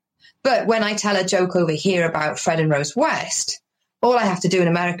fine. But when I tell a joke over here about Fred and Rose West, all I have to do in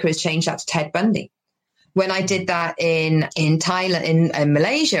America is change that to Ted Bundy. When I did that in Thailand, in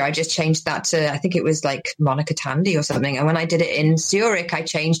Malaysia, I just changed that to, I think it was like Monica Tandy or something. And when I did it in Zurich, I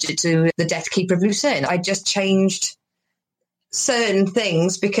changed it to The Death Keeper of Lucerne. I just changed certain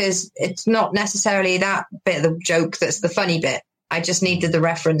things because it's not necessarily that bit of the joke that's the funny bit. I just needed the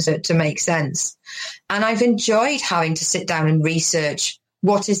reference to make sense. And I've enjoyed having to sit down and research,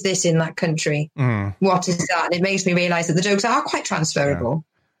 what is this in that country? What is that? And it makes me realize that the jokes are quite transferable.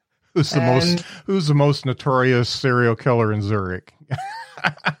 Yeah. Who's the most notorious serial killer in Zurich?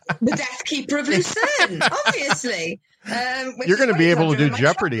 The Death Keeper of Lucerne, obviously. You're going to be able to do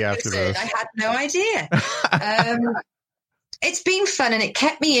Jeopardy after this. I had no idea. It's been fun, and it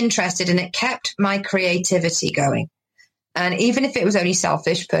kept me interested, and it kept my creativity going. And even if it was only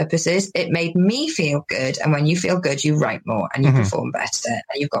selfish purposes, it made me feel good. And when you feel good, you write more and you perform better and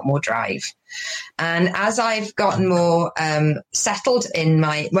you've got more drive. And as I've gotten more settled in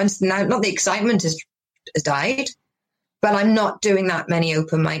now, not the excitement has died, but I'm not doing that many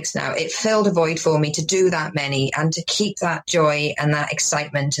open mics now. It filled a void for me to do that many and to keep that joy and that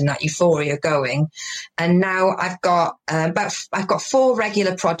excitement and that euphoria going. And now I've got 4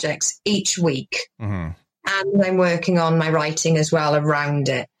 regular projects each week. And I'm working on my writing as well around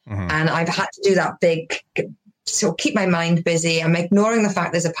it. And I've had to do that so keep my mind busy. I'm ignoring the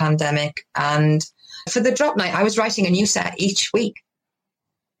fact there's a pandemic. And for the drop night, I was writing a new set each week.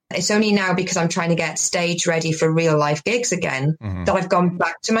 It's only now because I'm trying to get stage ready for real life gigs again that I've gone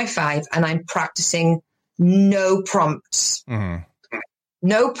back to my 5 and I'm practicing no prompts.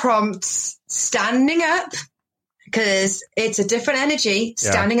 No prompts, standing up. Because it's a different energy.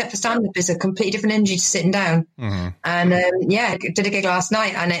 Standing up for stand-up is a completely different energy to sitting down. And I did a gig last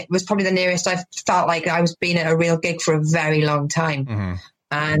night, and it was probably the nearest I've felt like I was being at a real gig for a very long time.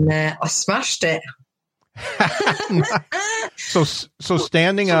 And I smashed it. So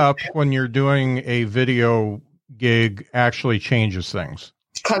standing up when you're doing a video gig actually changes things.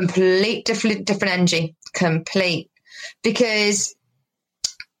 Complete different energy. Complete. Because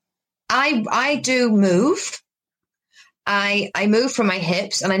I do move. I moved from my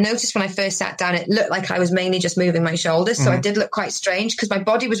hips, and I noticed when I first sat down, it looked like I was mainly just moving my shoulders. So I did look quite strange because my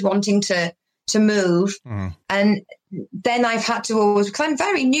body was wanting to move. And then I've had to always, because I'm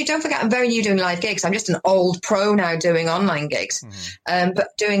very new, don't forget, I'm very new doing live gigs. I'm just an old pro now doing online gigs. But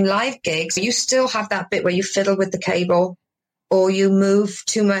doing live gigs, you still have that bit where you fiddle with the cable, or you move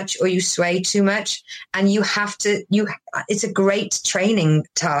too much, or you sway too much. And you have to, it's a great training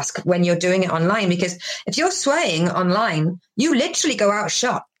task when you're doing it online, because if you're swaying online, you literally go out of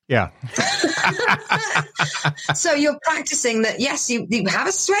shot. Yeah. So you're practicing that, yes, you have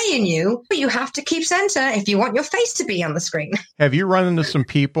a sway in you, but you have to keep center if you want your face to be on the screen. Have you run into some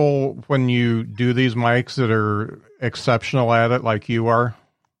people when you do these mics that are exceptional at it like you are?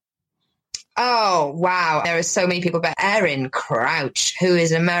 Oh, wow. There are so many people, but Erin Crouch, who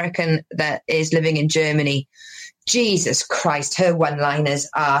is an American that is living in Germany, Jesus Christ, her one-liners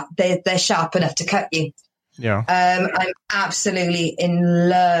they're sharp enough to cut you. Yeah. I'm absolutely in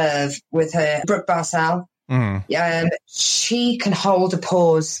love with her. Brooke Barcel. Mm-hmm. She can hold a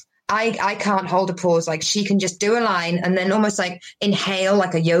pause. I can't hold a pause. Like, she can just do a line and then almost like inhale,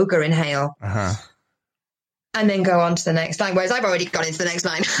 like a yoga inhale. Uh-huh. And then go on to the next line, whereas I've already gone into the next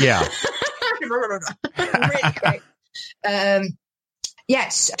line. Yeah. Really quick.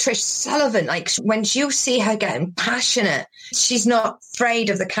 Yes, Trish Sullivan, like when you see her getting passionate, she's not afraid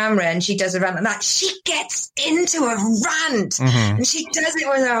of the camera and she does a rant like that. She gets into a rant and she does it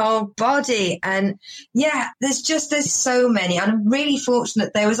with her whole body. And yeah, there's so many. I'm really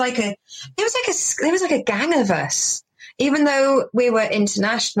fortunate. There was like a gang of us, even though we were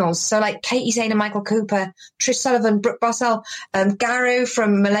internationals. So like Katie Zane and Michael Cooper, Trish Sullivan, Brooke Barcel, Garu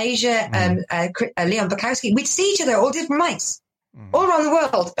from Malaysia, Leon Bukowski. We'd see each other all different mics. All around the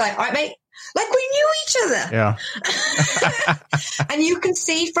world. Like, all right, mate. Like, we knew each other. Yeah. And you can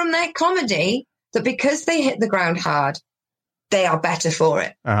see from their comedy that because they hit the ground hard, they are better for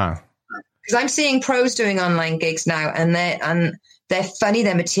it. Because I'm seeing pros doing online gigs now, and they're funny.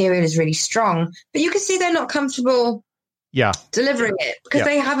 Their material is really strong, but you can see they're not comfortable. Yeah. Delivering it because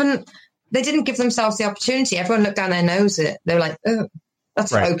they didn't give themselves the opportunity. Everyone looked down their nose at it. They were like, oh,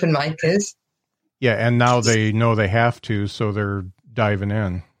 that's what open mic is. Yeah, and now they know they have to, so they're diving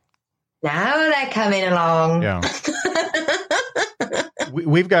in. Now they're coming along. Yeah.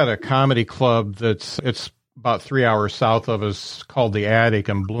 We've got a comedy club it's about 3 hours south of us called The Attic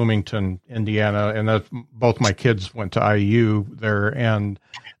in Bloomington, Indiana, and both my kids went to IU there, and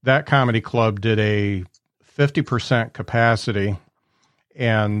that comedy club did a 50% capacity,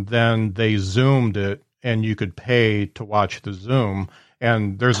 and then they Zoomed it, and you could pay to watch the Zoom.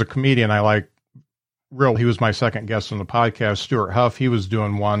 And there's a comedian I like. He was my second guest on the podcast, Stuart Huff. He was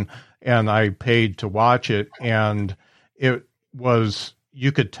doing one, and I paid to watch it. And it was,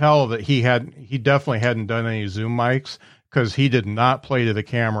 you could tell that he definitely hadn't done any Zoom mics, because he did not play to the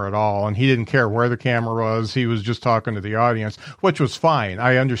camera at all. And he didn't care where the camera was. He was just talking to the audience, which was fine.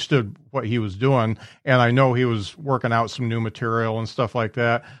 I understood what he was doing, and I know he was working out some new material and stuff like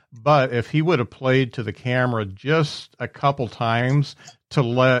that. But if he would have played to the camera just a couple times to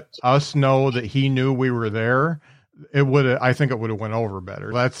let us know that he knew we were there, I think it would have went over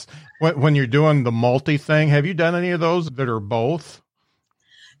better. That's when you're doing the multi thing. Have you done any of those that are both?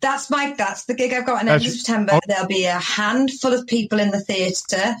 That's the gig I've got in end of September. There'll be a handful of people in the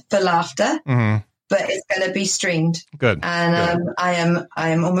theatre for laughter, but it's going to be streamed. Good. And good. I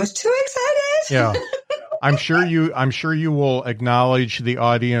am almost too excited. Yeah. I'm sure you will acknowledge the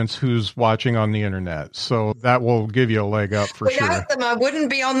audience who's watching on the internet. So that will give you a leg up for sure. Without them, I wouldn't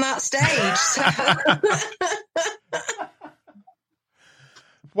be on that stage. So.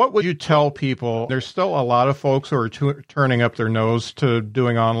 What would you tell people? There's still a lot of folks who are turning up their nose to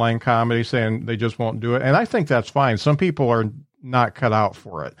doing online comedy, saying they just won't do it. And I think that's fine. Some people are not cut out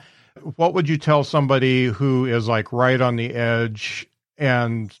for it. What would you tell somebody who is like right on the edge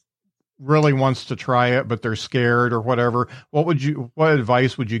and really wants to try it, but they're scared or whatever? What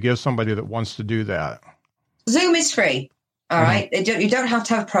advice would you give somebody that wants to do that? Zoom is free. All right. You don't have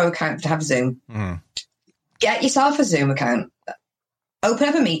to have a pro account to have Zoom. Get yourself a Zoom account. Open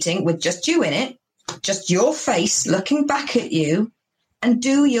up a meeting with just you in it, just your face looking back at you, and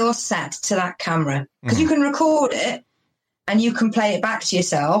do your set to that camera. Because you can record it and you can play it back to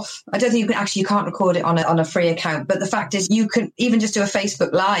yourself. I don't think you can't record it on a free account, but the fact is you can even just do a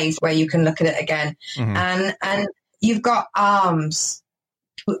Facebook Live where you can look at it again. And you've got arms.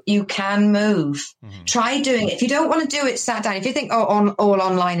 You can move. Try doing it. If you don't want to do it sat down, if you think, all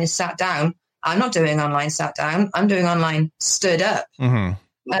online is sat down, I'm not doing online sat down. I'm doing online stood up.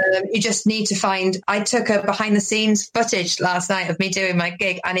 You just need to find. I took a behind the scenes footage last night of me doing my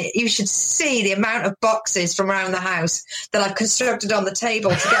gig, and you should see the amount of boxes from around the house that I've constructed on the table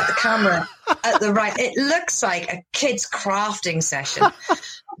to get the camera at the right. It looks like a kid's crafting session.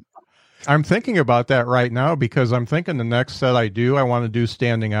 I'm thinking about that right now because I'm thinking the next set I want to do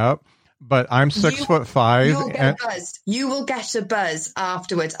standing up. But I'm 6'5". You'll get a buzz. You will get a buzz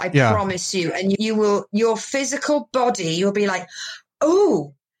afterwards. I promise you. And your physical body, you'll be like,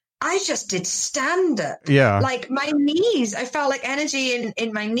 oh, I just did stand up. Yeah. Like my knees, I felt like energy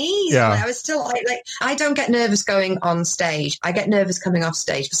in my knees. Yeah. I was still like, I don't get nervous going on stage. I get nervous coming off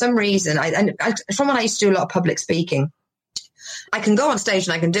stage for some reason. From when I used to do a lot of public speaking, I can go on stage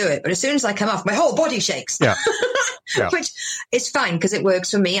and I can do it. But as soon as I come off, my whole body shakes. Yeah. Yeah. Which is fine because it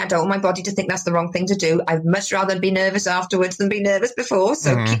works for me. I don't want my body to think that's the wrong thing to do. I'd much rather be nervous afterwards than be nervous before.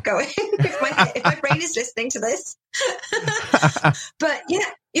 So keep going if my brain is listening to this. But yeah,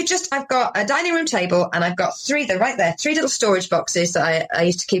 I've got a dining room table and I've got three little storage boxes that I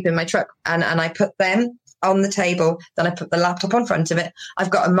used to keep in my truck. And I put them on the table. Then I put the laptop on front of it.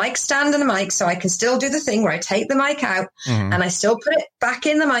 I've got a mic stand and a mic, so I can still do the thing where I take the mic out and I still put it back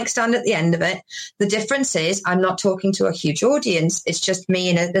in the mic stand at the end of it. The difference is I'm not talking to a huge audience. It's just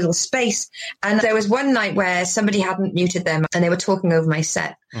me in a little space. And there was one night where somebody hadn't muted them and they were talking over my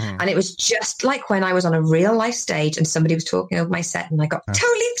set. And it was just like when I was on a real life stage and somebody was talking over my set and I got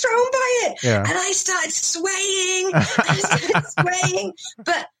totally thrown by it. Yeah. And I started swaying.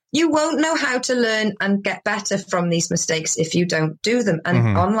 But you won't know how to learn and get better from these mistakes if you don't do them.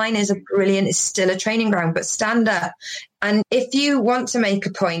 And online is it's still a training ground, but stand up. And if you want to make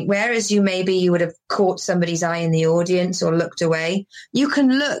a point, whereas you would have caught somebody's eye in the audience or looked away, you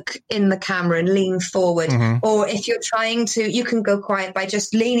can look in the camera and lean forward. Or if you're you can go quiet by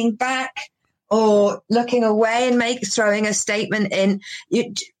just leaning back or looking away and throwing a statement in.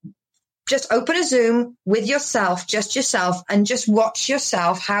 Just open a Zoom with yourself, just yourself, and just watch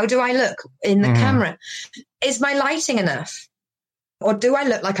yourself. How do I look in the camera? Is my lighting enough? Or do I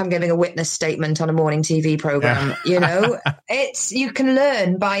look like I'm giving a witness statement on a morning TV program? Yeah. You can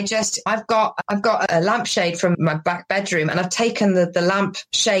learn by I've got a lampshade from my back bedroom and I've taken the lamp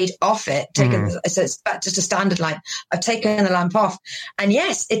shade off it. So it's just a standard light. I've taken the lamp off. And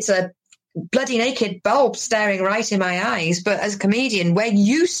yes, it's a bloody naked bulb staring right in my eyes, but as a comedian we're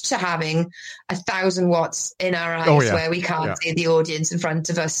used to having 1,000 watts in our eyes where we can't see the audience in front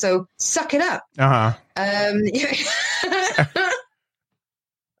of us, so suck it up.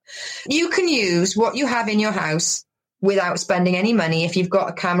 You can use what you have in your house without spending any money if you've got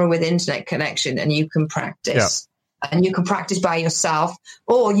a camera with internet connection, and you can practice. And you can practice by yourself,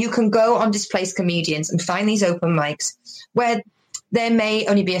 or you can go on Displaced Comedians and find these open mics where there may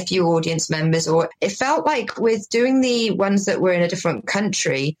only be a few audience members. Or it felt like with doing the ones that were in a different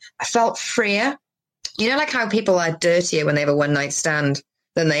country, I felt freer. You know, like how people are dirtier when they have a one night stand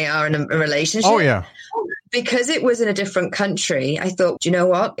than they are in a relationship. Oh, yeah. Because it was in a different country, I thought, do you know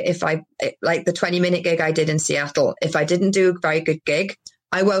what? If like the 20-minute gig I did in Seattle, if I didn't do a very good gig,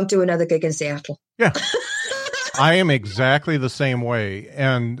 I won't do another gig in Seattle. Yeah. I am exactly the same way.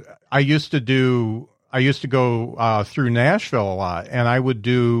 And I used to go through Nashville a lot, and I would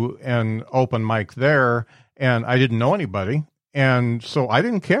do an open mic there, and I didn't know anybody. And so I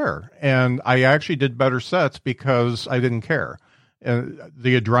didn't care. And I actually did better sets because I didn't care. And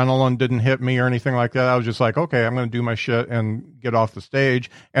the adrenaline didn't hit me or anything like that. I was just like, okay, I'm going to do my shit and get off the stage.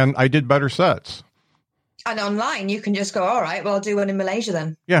 And I did better sets. And online, you can just go, all right, well, I'll do one in Malaysia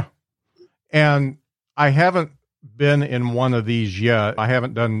then. Yeah. And I haven't been in one of these yet. I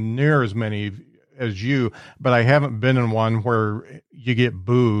haven't done near as many as you, but I haven't been in one where you get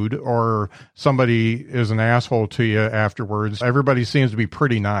booed or somebody is an asshole to you afterwards. Everybody seems to be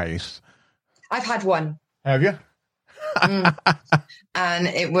pretty nice. I've had one. Have you? And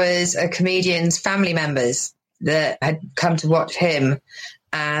it was a comedian's family members that had come to watch him.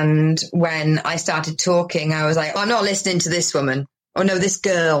 And when I started talking, I was like, I'm not listening to this woman. Oh no, this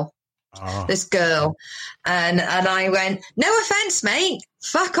girl. This girl. And I went, no offense, mate.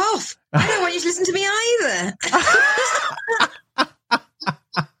 Fuck off. I don't want you to listen to me either.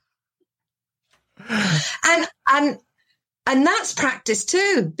 And that's practice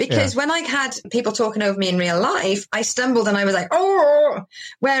too, because when I had people talking over me in real life, I stumbled and I was like, oh,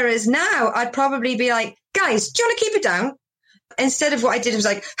 whereas now I'd probably be like, guys, do you want to keep it down? Instead of what I did, it was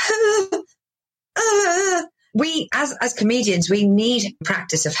like, we, as comedians, we need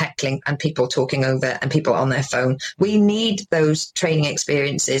practice of heckling and people talking over and people on their phone. We need those training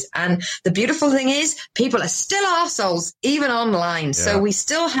experiences. And the beautiful thing is people are still arseholes, even online. Yeah. So we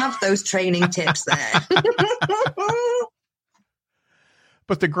still have those training tips there.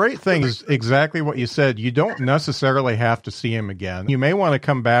 But the great thing is exactly what you said. You don't necessarily have to see him again. You may want to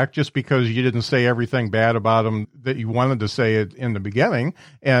come back just because you didn't say everything bad about him that you wanted to say it in the beginning,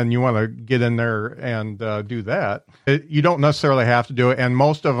 and you want to get in there and do that. You don't necessarily have to do it, and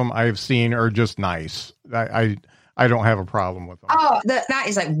most of them I've seen are just nice. I don't have a problem with them. Oh, that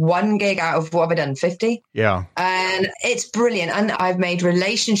is like one gig out of what have I done, 50? Yeah. And it's brilliant. And I've made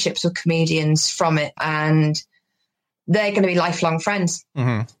relationships with comedians from it, and they're going to be lifelong friends.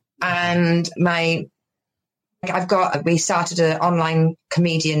 Mm-hmm. And we started an online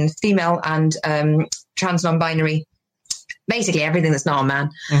comedian, female and trans non-binary, basically everything that's not a man,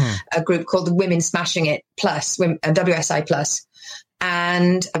 a group called the Women Smashing It Plus, WSI Plus.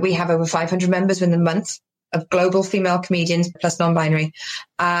 And we have over 500 members within a month of global female comedians plus non-binary.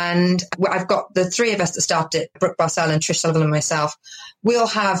 And I've got the three of us that started it, Brooke Barcel and Trish Sullivan and myself. We'll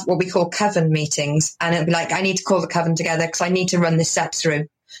have what we call coven meetings. And it'll be like, I need to call the coven together because I need to run this set through.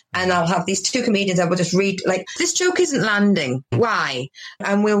 And I'll have these two comedians that will just read, like, this joke isn't landing. Why?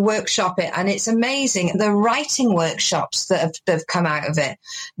 And we'll workshop it. And it's amazing. The writing workshops that have come out of it.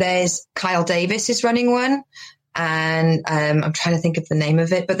 There's Kyle Davis is running one. And I'm trying to think of the name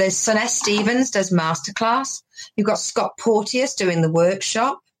of it. But there's Suness Stevens does masterclass. You've got Scott Porteous doing the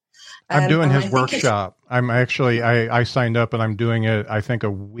workshop. I'm doing his workshop. I'm actually, I signed up and I'm doing it, I think, a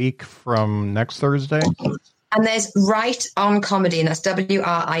week from next Thursday. And there's Write On Comedy, and that's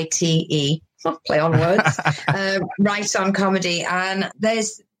WRITE, play on words, Write On Comedy. And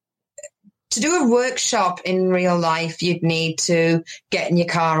to do a workshop in real life, you'd need to get in your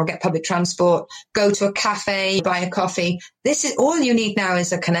car or get public transport, go to a cafe, buy a coffee. This is all you need now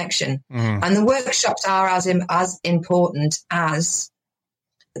is a connection. And the workshops are as important as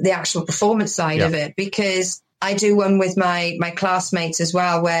the actual performance side of it, because I do one with my classmates as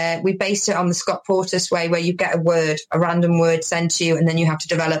well, where we based it on the Scott Porteous way, where you get a random word sent to you, and then you have to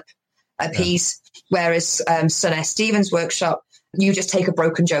develop a piece. Whereas Suness Stevens' workshop, you just take a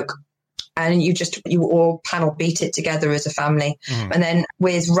broken joke and you all panel beat it together as a family. And then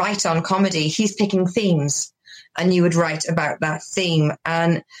with Write On Comedy, he's picking themes, and you would write about that theme.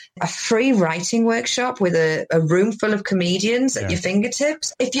 And a free writing workshop with a room full of comedians at your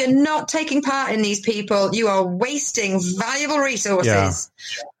fingertips. If you're not taking part in these people, you are wasting valuable resources.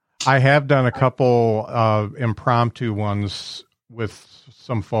 Yeah. I have done a couple impromptu ones with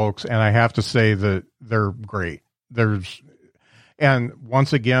some folks, and I have to say that they're great. And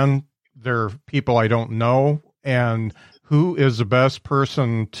once again, they're people I don't know. And who is the best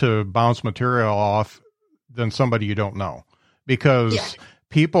person to bounce material off than somebody you don't know? Because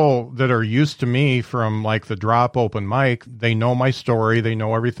people that are used to me from like the drop open mic, they know my story. They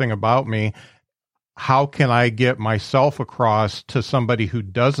know everything about me. How can I get myself across to somebody who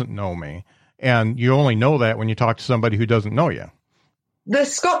doesn't know me? And you only know that when you talk to somebody who doesn't know you. The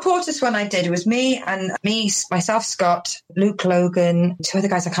Scott Porteous one I did was myself, Scott, Luke Logan, two other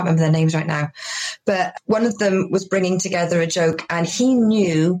guys, I can't remember their names right now. But one of them was bringing together a joke, and he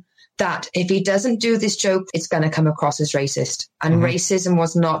knew that if he doesn't do this joke, it's going to come across as racist. And racism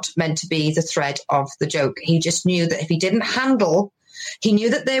was not meant to be the thread of the joke. He just knew that if he didn't he knew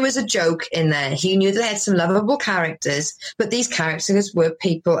that there was a joke in there. He knew that they had some lovable characters, but these characters were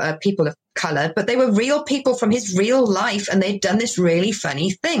people of color, but they were real people from his real life, and they'd done this really funny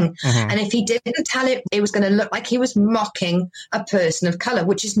thing. And if he didn't tell it, it was going to look like he was mocking a person of color,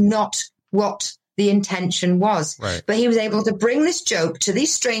 which is not what the intention was. Right. But he was able to bring this joke to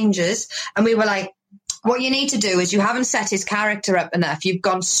these strangers, and we were like, what you need to do is you haven't set his character up enough. You've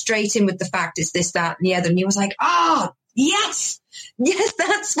gone straight in with the fact it's this, that, and the other. And he was like, yes,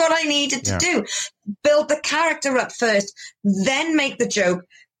 that's what I needed to do. Build the character up first, then make the joke,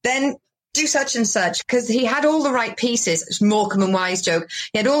 then do such and such, because he had all the right pieces. It's Morecambe and Wise joke.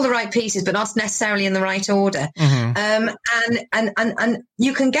 He had all the right pieces, but not necessarily in the right order. And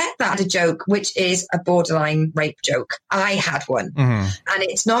you can get that a joke, which is a borderline rape joke. I had one, and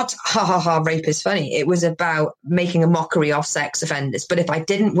it's not rape is funny. It was about making a mockery of sex offenders. But if I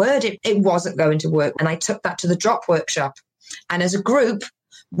didn't word it, it wasn't going to work. And I took that to the drop workshop, and as a group,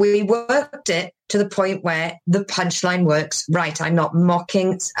 we worked it to the point where the punchline works right. I'm not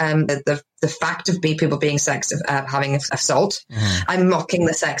mocking the fact of people being having assault. I'm mocking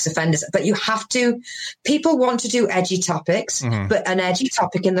the sex offenders. But you have to, people want to do edgy topics, but an edgy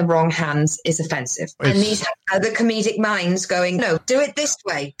topic in the wrong hands is offensive. And these other comedic minds going, no, do it this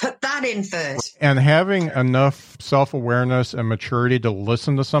way. Put that in first. And having enough self-awareness and maturity to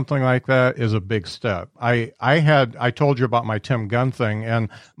listen to something like that is a big step. I told you about my Tim Gunn thing, and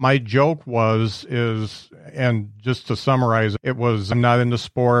my joke and just to summarize, it was, I'm not into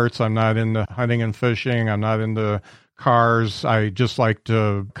sports, I'm not into hunting and fishing, I'm not into cars, I just like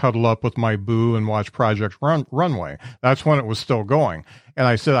to cuddle up with my boo and watch Project Runway. That's when it was still going. And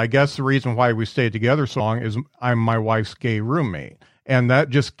I said, I guess the reason why we stayed together so long is I'm my wife's gay roommate. And that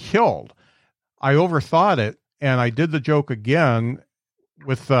just killed. I overthought it, and I did the joke again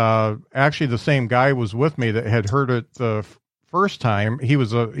with actually the same guy was with me that had heard it the first time. He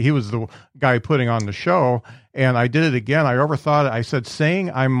was the guy putting on the show, and I did it again. I overthought it. I said,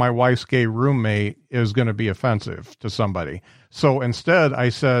 saying I'm my wife's gay roommate is going to be offensive to somebody. So instead I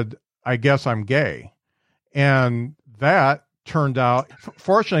said, I guess I'm gay. And that turned out,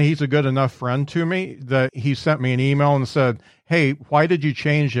 fortunately, he's a good enough friend to me that he sent me an email and said, hey, why did you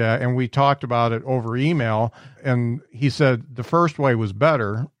change that? And we talked about it over email. And he said, the first way was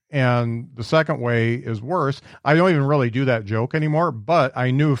better, and the second way is worse. I don't even really do that joke anymore, but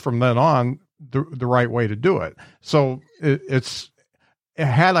I knew from then on the right way to do it. So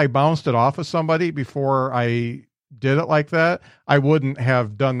had I bounced it off of somebody before I did it like that, I wouldn't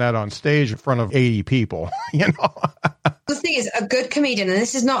have done that on stage in front of 80 people, you know? The thing is, a good comedian, and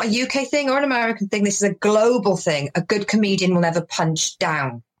this is not a UK thing or an American thing, this is a global thing. A good comedian will never punch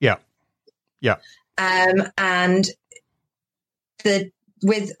down. Yeah. Yeah. And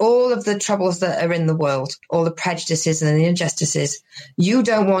with all of the troubles that are in the world, all the prejudices and the injustices, you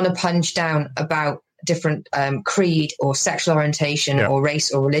don't want to punch down about different creed or sexual orientation or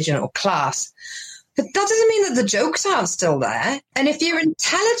race or religion or class. But that doesn't mean that the jokes aren't still there. And if you're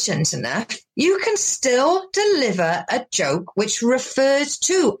intelligent enough, you can still deliver a joke which refers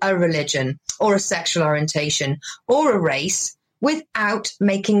to a religion or a sexual orientation or a race without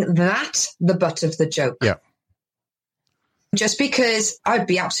making that the butt of the joke. Yeah. Just because I'd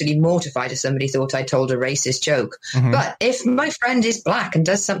be absolutely mortified if somebody thought I told a racist joke. Mm-hmm. But if my friend is black and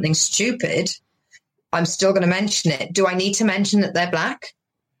does something stupid, I'm still going to mention it. Do I need to mention that they're black?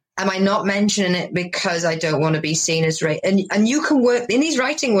 Am I not mentioning it because I don't want to be seen as racist? And you can work in these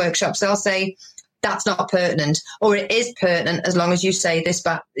writing workshops. They'll say, that's not pertinent, or it is pertinent as long as you say this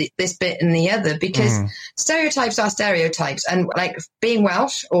bit and the other, because stereotypes are stereotypes. And like being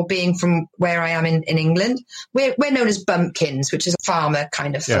Welsh or being from where I am in England, we're known as bumpkins, which is a farmer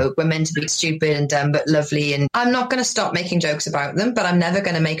kind of folk. We're meant to be stupid and dumb, but lovely. And I'm not going to stop making jokes about them, but I'm never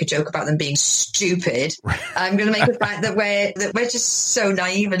going to make a joke about them being stupid. I'm going to make the fact that we're just so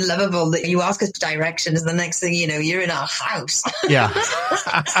naive and lovable that you ask us directions, and the next thing you know, you're in our house. Yeah.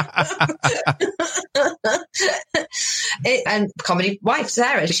 And comedy wife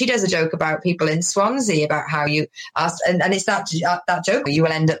Sarah, she does a joke about people in Swansea about how you ask, and it's that joke you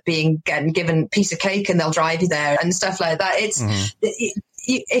will end up getting given a piece of cake and they'll drive you there and stuff like that. It's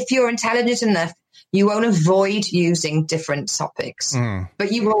if you're intelligent enough, you won't avoid using different topics,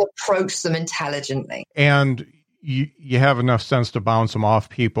 but you will approach them intelligently, and you have enough sense to bounce them off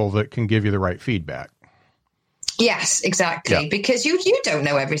people that can give you the right feedback. Yes, exactly. Yeah. Because you don't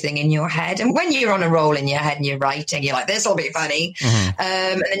know everything in your head. And when you're on a roll in your head and you're writing, you're like, this will be funny.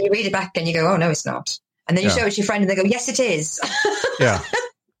 And then you read it back and you go, oh, no, it's not. And then you show it to your friend and they go, yes, it is. Yeah.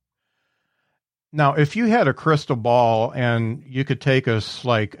 Now, if you had a crystal ball and you could take us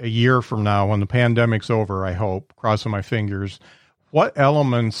like a year from now when the pandemic's over, I hope, crossing my fingers, what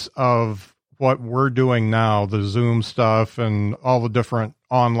elements of what we're doing now, the Zoom stuff and all the different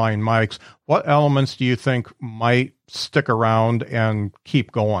online mics, what elements do you think might stick around and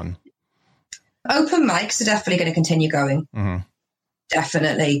keep going? Open mics are definitely going to continue going.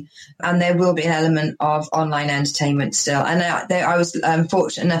 Definitely. And there will be an element of online entertainment still. And I was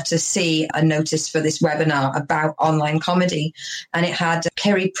fortunate enough to see a notice for this webinar about online comedy. And it had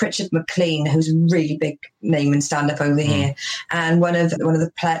Kerry Pritchard McLean, who's a really big name in stand-up over here. And one of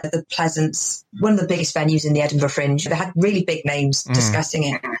the Pleasance, one of the biggest venues in the Edinburgh Fringe. They had really big names discussing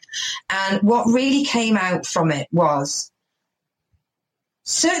it. And what really came out from it was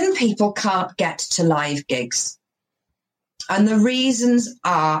certain people can't get to live gigs. And the reasons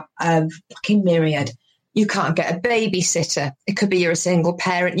are a fucking myriad. You can't get a babysitter. It could be you're a single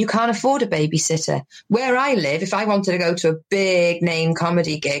parent. You can't afford a babysitter. Where I live, if I wanted to go to a big name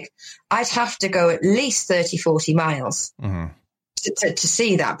comedy gig, I'd have to go at least 30, 40 miles to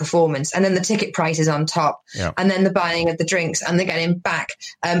see that performance. And then the ticket price is on top. Yep. And then the buying of the drinks and the getting back.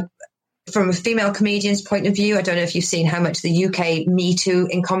 From a female comedian's point of view, I don't know if you've seen how much the UK Me Too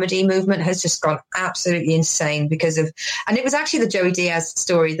in comedy movement has just gone absolutely insane because of, and it was actually the Joey Diaz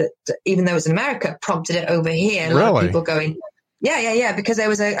story that, even though it was in America, prompted it over here. A lot of people going, yeah, because there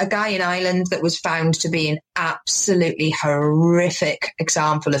was a guy in Ireland that was found to be an absolutely horrific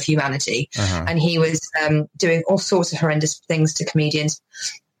example of humanity. And he was doing all sorts of horrendous things to comedians.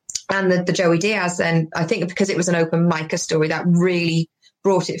 And the Joey Diaz, then, I think because it was an open micer story, that really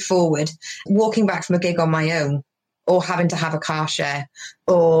brought it forward. Walking back from a gig on my own, or having to have a car share,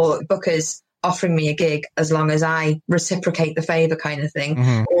 or bookers offering me a gig as long as I reciprocate the favour kind of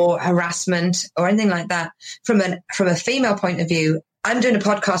thing, or harassment or anything like that. From a female point of view, I'm doing a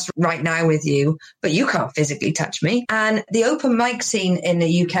podcast right now with you, but you can't physically touch me. And the open mic scene in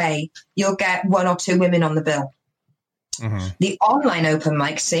the UK, you'll get one or two women on the bill. The online open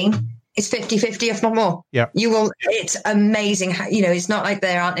mic scene is 50-50, if not more. Yeah. It's amazing how, it's not like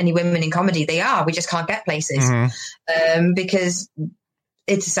there aren't any women in comedy. They are. We just can't get places because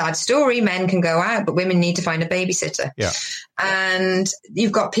it's a sad story. Men can go out, but women need to find a babysitter. Yeah. And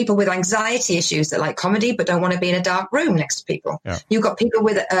you've got people with anxiety issues that like comedy, but don't want to be in a dark room next to people. Yeah. You've got people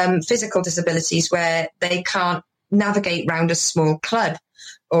with physical disabilities where they can't navigate around a small club.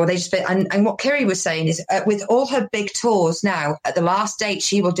 Or they just and what Kiri was saying is with all her big tours now, at the last date,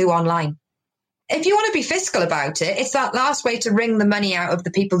 she will do online. If you want to be fiscal about it, it's that last way to wring the money out of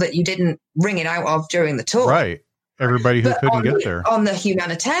the people that you didn't wring it out of during the tour. Right. Everybody who couldn't get there. On the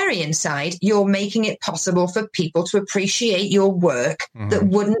humanitarian side, you're making it possible for people to appreciate your work that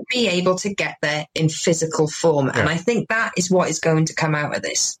wouldn't be able to get there in physical form. Yeah. And I think that is what is going to come out of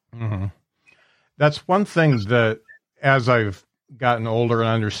this. That's one thing that, as I've gotten older and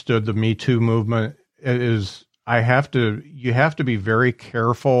understood the Me Too movement, is you have to be very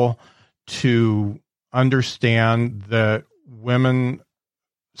careful to understand that women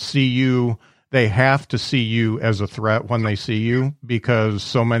see you, they have to see you as a threat when they see you, because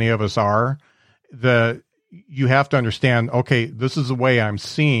so many of us are. That you have to understand, okay, this is the way I'm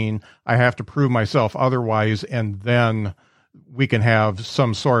seen. I have to prove myself otherwise, and then we can have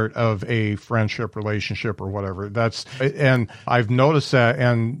some sort of a friendship, relationship, or whatever. And I've noticed that,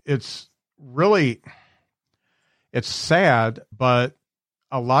 and it's sad, but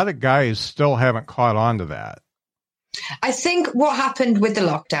a lot of guys still haven't caught on to that. I think what happened with the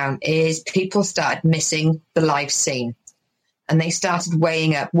lockdown is people started missing the live scene, and they started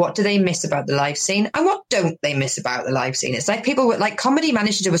weighing up what do they miss about the live scene and what don't they miss about the live scene. It's like people with comedy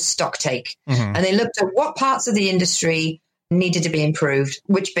managed to do a stock take, and they looked at what parts of the industry needed to be improved,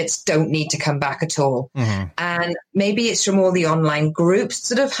 which bits don't need to come back at all. And maybe it's from all the online groups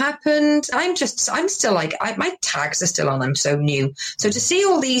that have happened. I'm still my tags are still on. I'm so new. So to see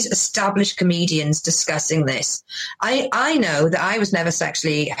all these established comedians discussing this, I know that I was never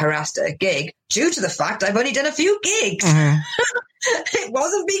sexually harassed at a gig due to the fact I've only done a few gigs. It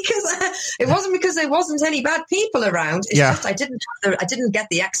wasn't because there wasn't any bad people around. It's just I didn't get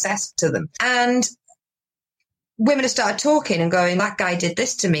the access to them. And women have started talking and going, that guy did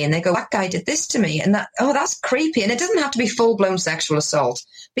this to me. And they go, that guy did this to me. And that's creepy. And it doesn't have to be full-blown sexual assault.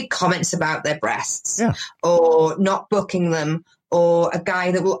 Big comments about their breasts or not booking them, or a guy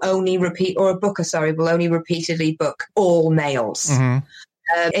that will only repeat, or a booker, will only repeatedly book all males.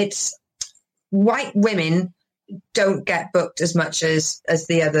 It's white women don't get booked as much as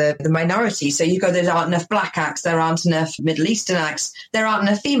the minority. So you go, there aren't enough black acts, there aren't enough Middle Eastern acts, there aren't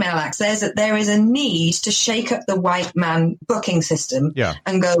enough female acts. There is a need to shake up the white man booking system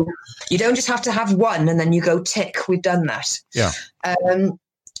and go, you don't just have to have one and then you go tick, we've done that.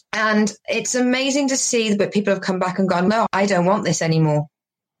 And it's amazing to see that people have come back and gone, no, I don't want this anymore.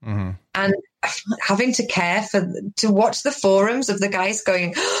 And having to care to watch the forums of the guys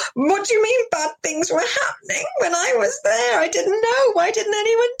going, what do you mean bad things were happening when I was there? I didn't know. Why didn't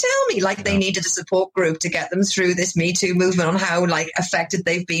anyone tell me? They needed a support group to get them through this Me Too movement on how affected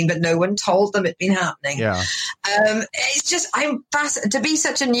they've been, but no one told them it'd been happening. It's just, I'm fascinated to be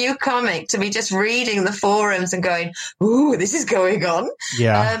such a new comic, to be just reading the forums and going, ooh, this is going on.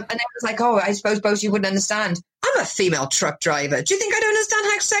 And it was like, oh, I suppose both you wouldn't understand. I'm a female truck driver. Do you think I don't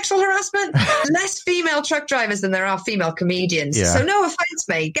understand sexual harassment? Less female truck drivers than there are female comedians. So no offense,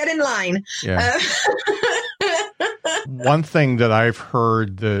 mate. Get in line. One thing that I've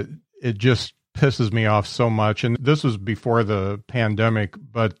heard that it just pisses me off so much, and this was before the pandemic,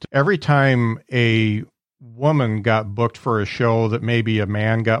 but every time a woman got booked for a show that maybe a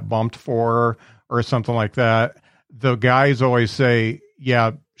man got bumped for or something like that, the guys always say,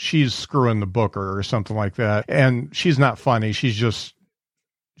 yeah, she's screwing the booker or something like that. And she's not funny. She's just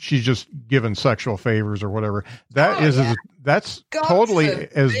given sexual favors or whatever. That's God totally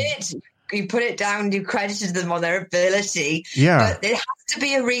forbid. As you put it down, you credited them on their ability. But it has to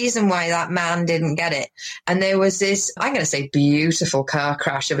be a reason why that man didn't get it. And there was this, I'm going to say, beautiful car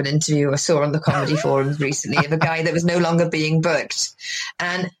crash of an interview I saw on the comedy forums recently of a guy that was no longer being booked.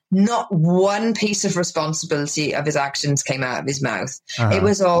 And not one piece of responsibility of his actions came out of his mouth. It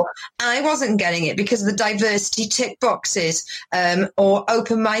was all, I wasn't getting it because of the diversity tick boxes or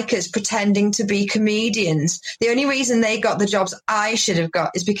open micers pretending to be comedians. The only reason they got the jobs I should have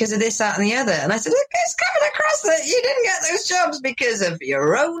got is because of this, that, and the other. And I said, it's coming across that you didn't get those jobs because of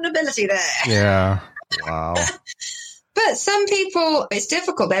your own ability there. Yeah. Wow. But some people, it's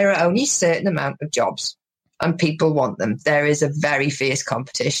difficult. There are only a certain amount of jobs, and people want them. There is a very fierce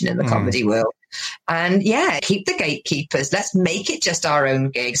competition in the comedy world. And yeah, keep the gatekeepers. Let's make it just our own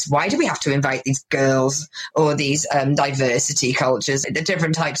gigs. Why do we have to invite these girls or these diversity cultures, the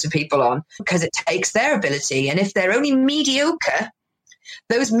different types of people on? Because it takes their ability. And if they're only mediocre,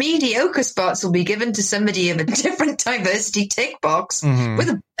 those mediocre spots will be given to somebody of a different diversity tick box with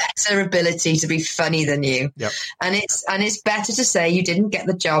a better ability to be funny than you. Yep. And it's better to say you didn't get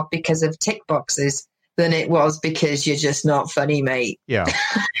the job because of tick boxes than it was because you're just not funny, mate. Yeah.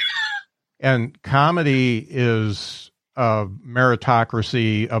 And comedy is a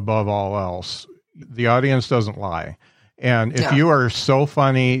meritocracy above all else. The audience doesn't lie. And if you are so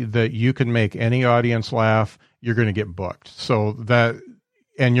funny that you can make any audience laugh, you're going to get booked.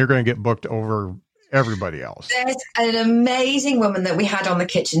 And you're going to get booked over everybody else. There's an amazing woman that we had on the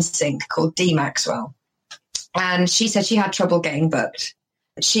kitchen sink called Dee Maxwell. And she said she had trouble getting booked.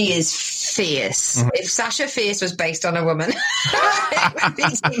 She is fierce. Mm-hmm. If Sasha Fierce was based on a woman, it would be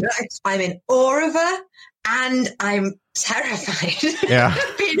Dee Maxwell. I'm in awe of her and I'm terrified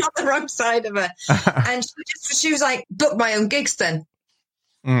of being on the wrong side of her. And she was like, book my own gigs then.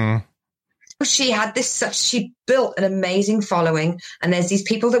 Mm. She had she built an amazing following, and there's these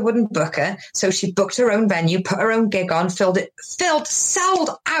people that wouldn't book her. So she booked her own venue, put her own gig on, sold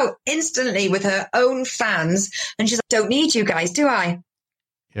out instantly with her own fans. And she's like, don't need you guys, do I?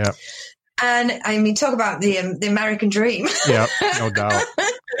 Yeah. And I mean, talk about the American dream. Yeah, no doubt.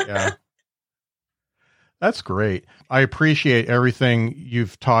 Yeah. That's great. I appreciate everything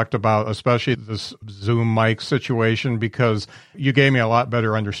you've talked about, especially this Zoom mic situation, because you gave me a lot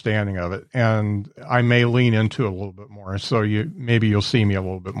better understanding of it. And I may lean into it a little bit more. So maybe you'll see me a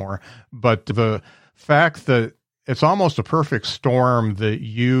little bit more. But the fact that it's almost a perfect storm that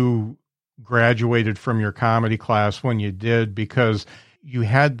you graduated from your comedy class when you did, because you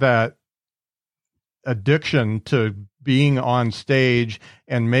had that addiction to being on stage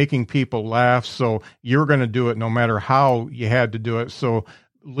and making people laugh. So you're going to do it no matter how you had to do it. So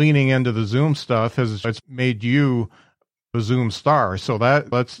leaning into the Zoom stuff it's made you a Zoom star. So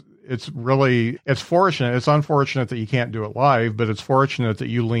it's fortunate. It's unfortunate that you can't do it live, but it's fortunate that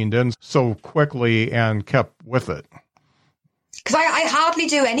you leaned in so quickly and kept with it. Because I hardly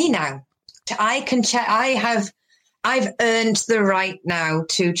do any now. I've earned the right now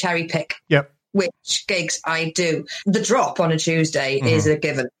to cherry pick. Yep. Which gigs I do. The drop on a Tuesday is a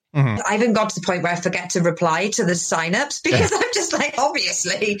given. Mm-hmm. I even got to the point where I forget to reply to the sign-ups because I'm just like,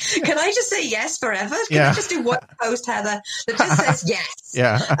 obviously, can I just say yes forever? Can I just do one post, Heather, that just says yes?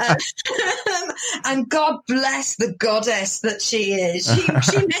 Yeah. And God bless the goddess that she is.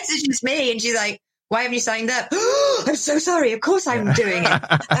 She messages me and she's like, why haven't you signed up? Oh, I'm so sorry. Of course I'm doing it.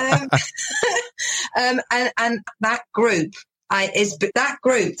 And that group, that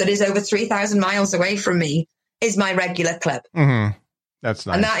group that is over 3,000 miles away from me is my regular club. Mm-hmm. That's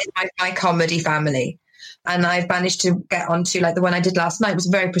nice. And that is my comedy family. And I've managed to get onto, like the one I did last night was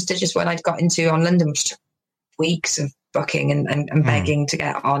a very prestigious one I'd got into on London, which took weeks of booking and begging to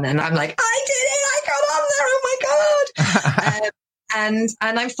get on. And I'm like, I did it. I got on there. Oh my God. And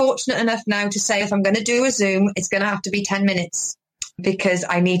I'm fortunate enough now to say if I'm going to do a Zoom, it's going to have to be 10 minutes because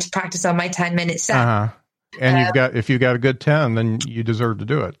I need to practice on my 10-minute set. Uh-huh. And if you got a good 10, then you deserve to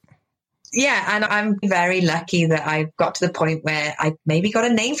do it. Yeah. And I'm very lucky that I've got to the point where I maybe got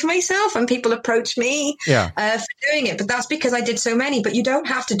a name for myself and people approach me for doing it. But that's because I did so many. But you don't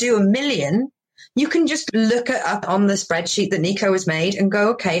have to do 1 million. You can just look it up on the spreadsheet that Nico has made and go,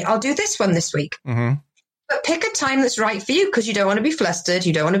 okay, I'll do this one this week. Mm-hmm. But pick a time that's right for you because you don't want to be flustered.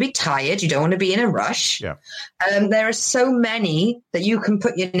 You don't want to be tired. You don't want to be in a rush. Yeah. There are so many that you can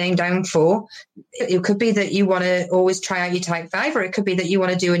put your name down for. It could be that you want to always try out your type 5, or it could be that you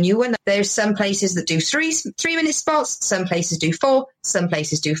want to do a new one. There's some places that do 3-minute spots. Some places do 4. Some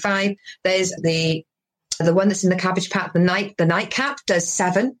places do 5. There's the one that's in the Cabbage Patch, the nightcap does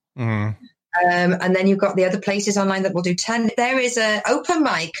 7. Mm-hmm. And then you've got the other places online that will do 10. There is an open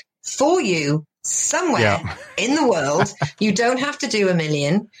mic for you somewhere in the world. You don't have to do 1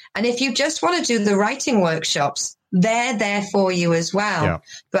 million. And if you just want to do the writing workshops, they're there for you as well. Yeah.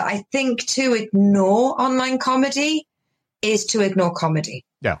 But I think to ignore online comedy is to ignore comedy.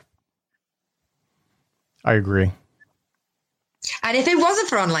 Yeah. I agree. And if it wasn't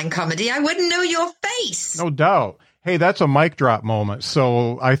for online comedy, I wouldn't know your face. No doubt. Hey, that's a mic drop moment.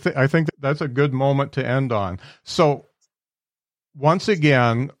 So I think that's a good moment to end on. So once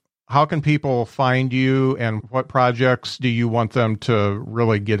again, how can people find you and what projects do you want them to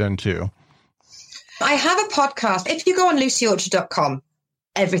really get into? I have a podcast. If you go on lucyorchard.com,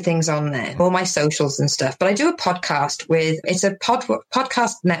 everything's on there, all my socials and stuff. But I do a podcast it's a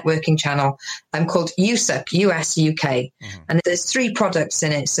podcast networking channel called USUK, US-UK. And there's 3 products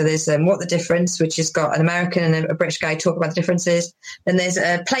in it. So there's What the Difference, which has got an American and a British guy talk about the differences. Then there's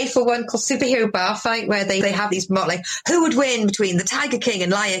a playful one called Superhero Bar Fight, where they have these like, who would win between the Tiger King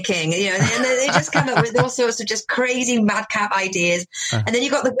and Lion King? You know, and they just come up with all sorts of just crazy madcap ideas. And then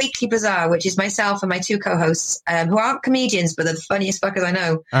you've got the Weekly Bazaar, which is myself and my 2 co-hosts, who aren't comedians, but they're the funniest fuckers I know.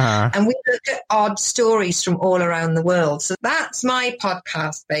 And we look at odd stories from all around the world. So that's my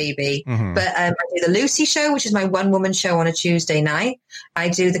podcast, baby. But I do the Lucy Show, which is my one-woman show on a Tuesday night. I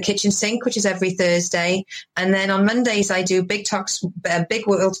do the Kitchen Sink, which is every Thursday. And then on Mondays, I do Big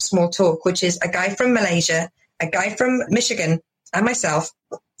World Small Talk, which is a guy from Malaysia, a guy from Michigan, and myself,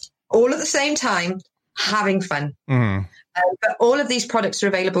 all at the same time, having fun. But all of these products are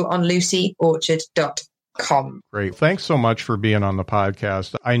available on lucyorchard.com. Great. Thanks so much for being on the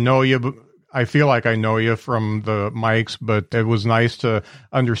podcast. I know you. I feel like I know you from the mics, but it was nice to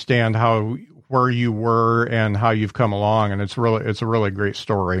understand where you were and how you've come along. And it's a really great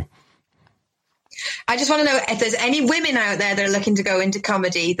story. I just want to know if there's any women out there that are looking to go into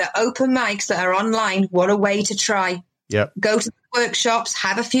comedy, the open mics that are online, what a way to try. Yep. Go to the workshops,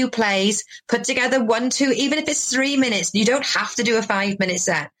 have a few plays, put together 1, 2, even if it's 3 minutes, you don't have to do a 5-minute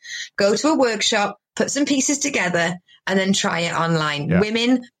set. Go to a workshop, put some pieces together, and then try it online. Yeah.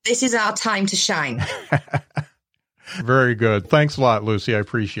 Women, this is our time to shine. Very good. Thanks a lot, Lucy. I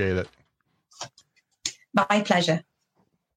appreciate it. My pleasure.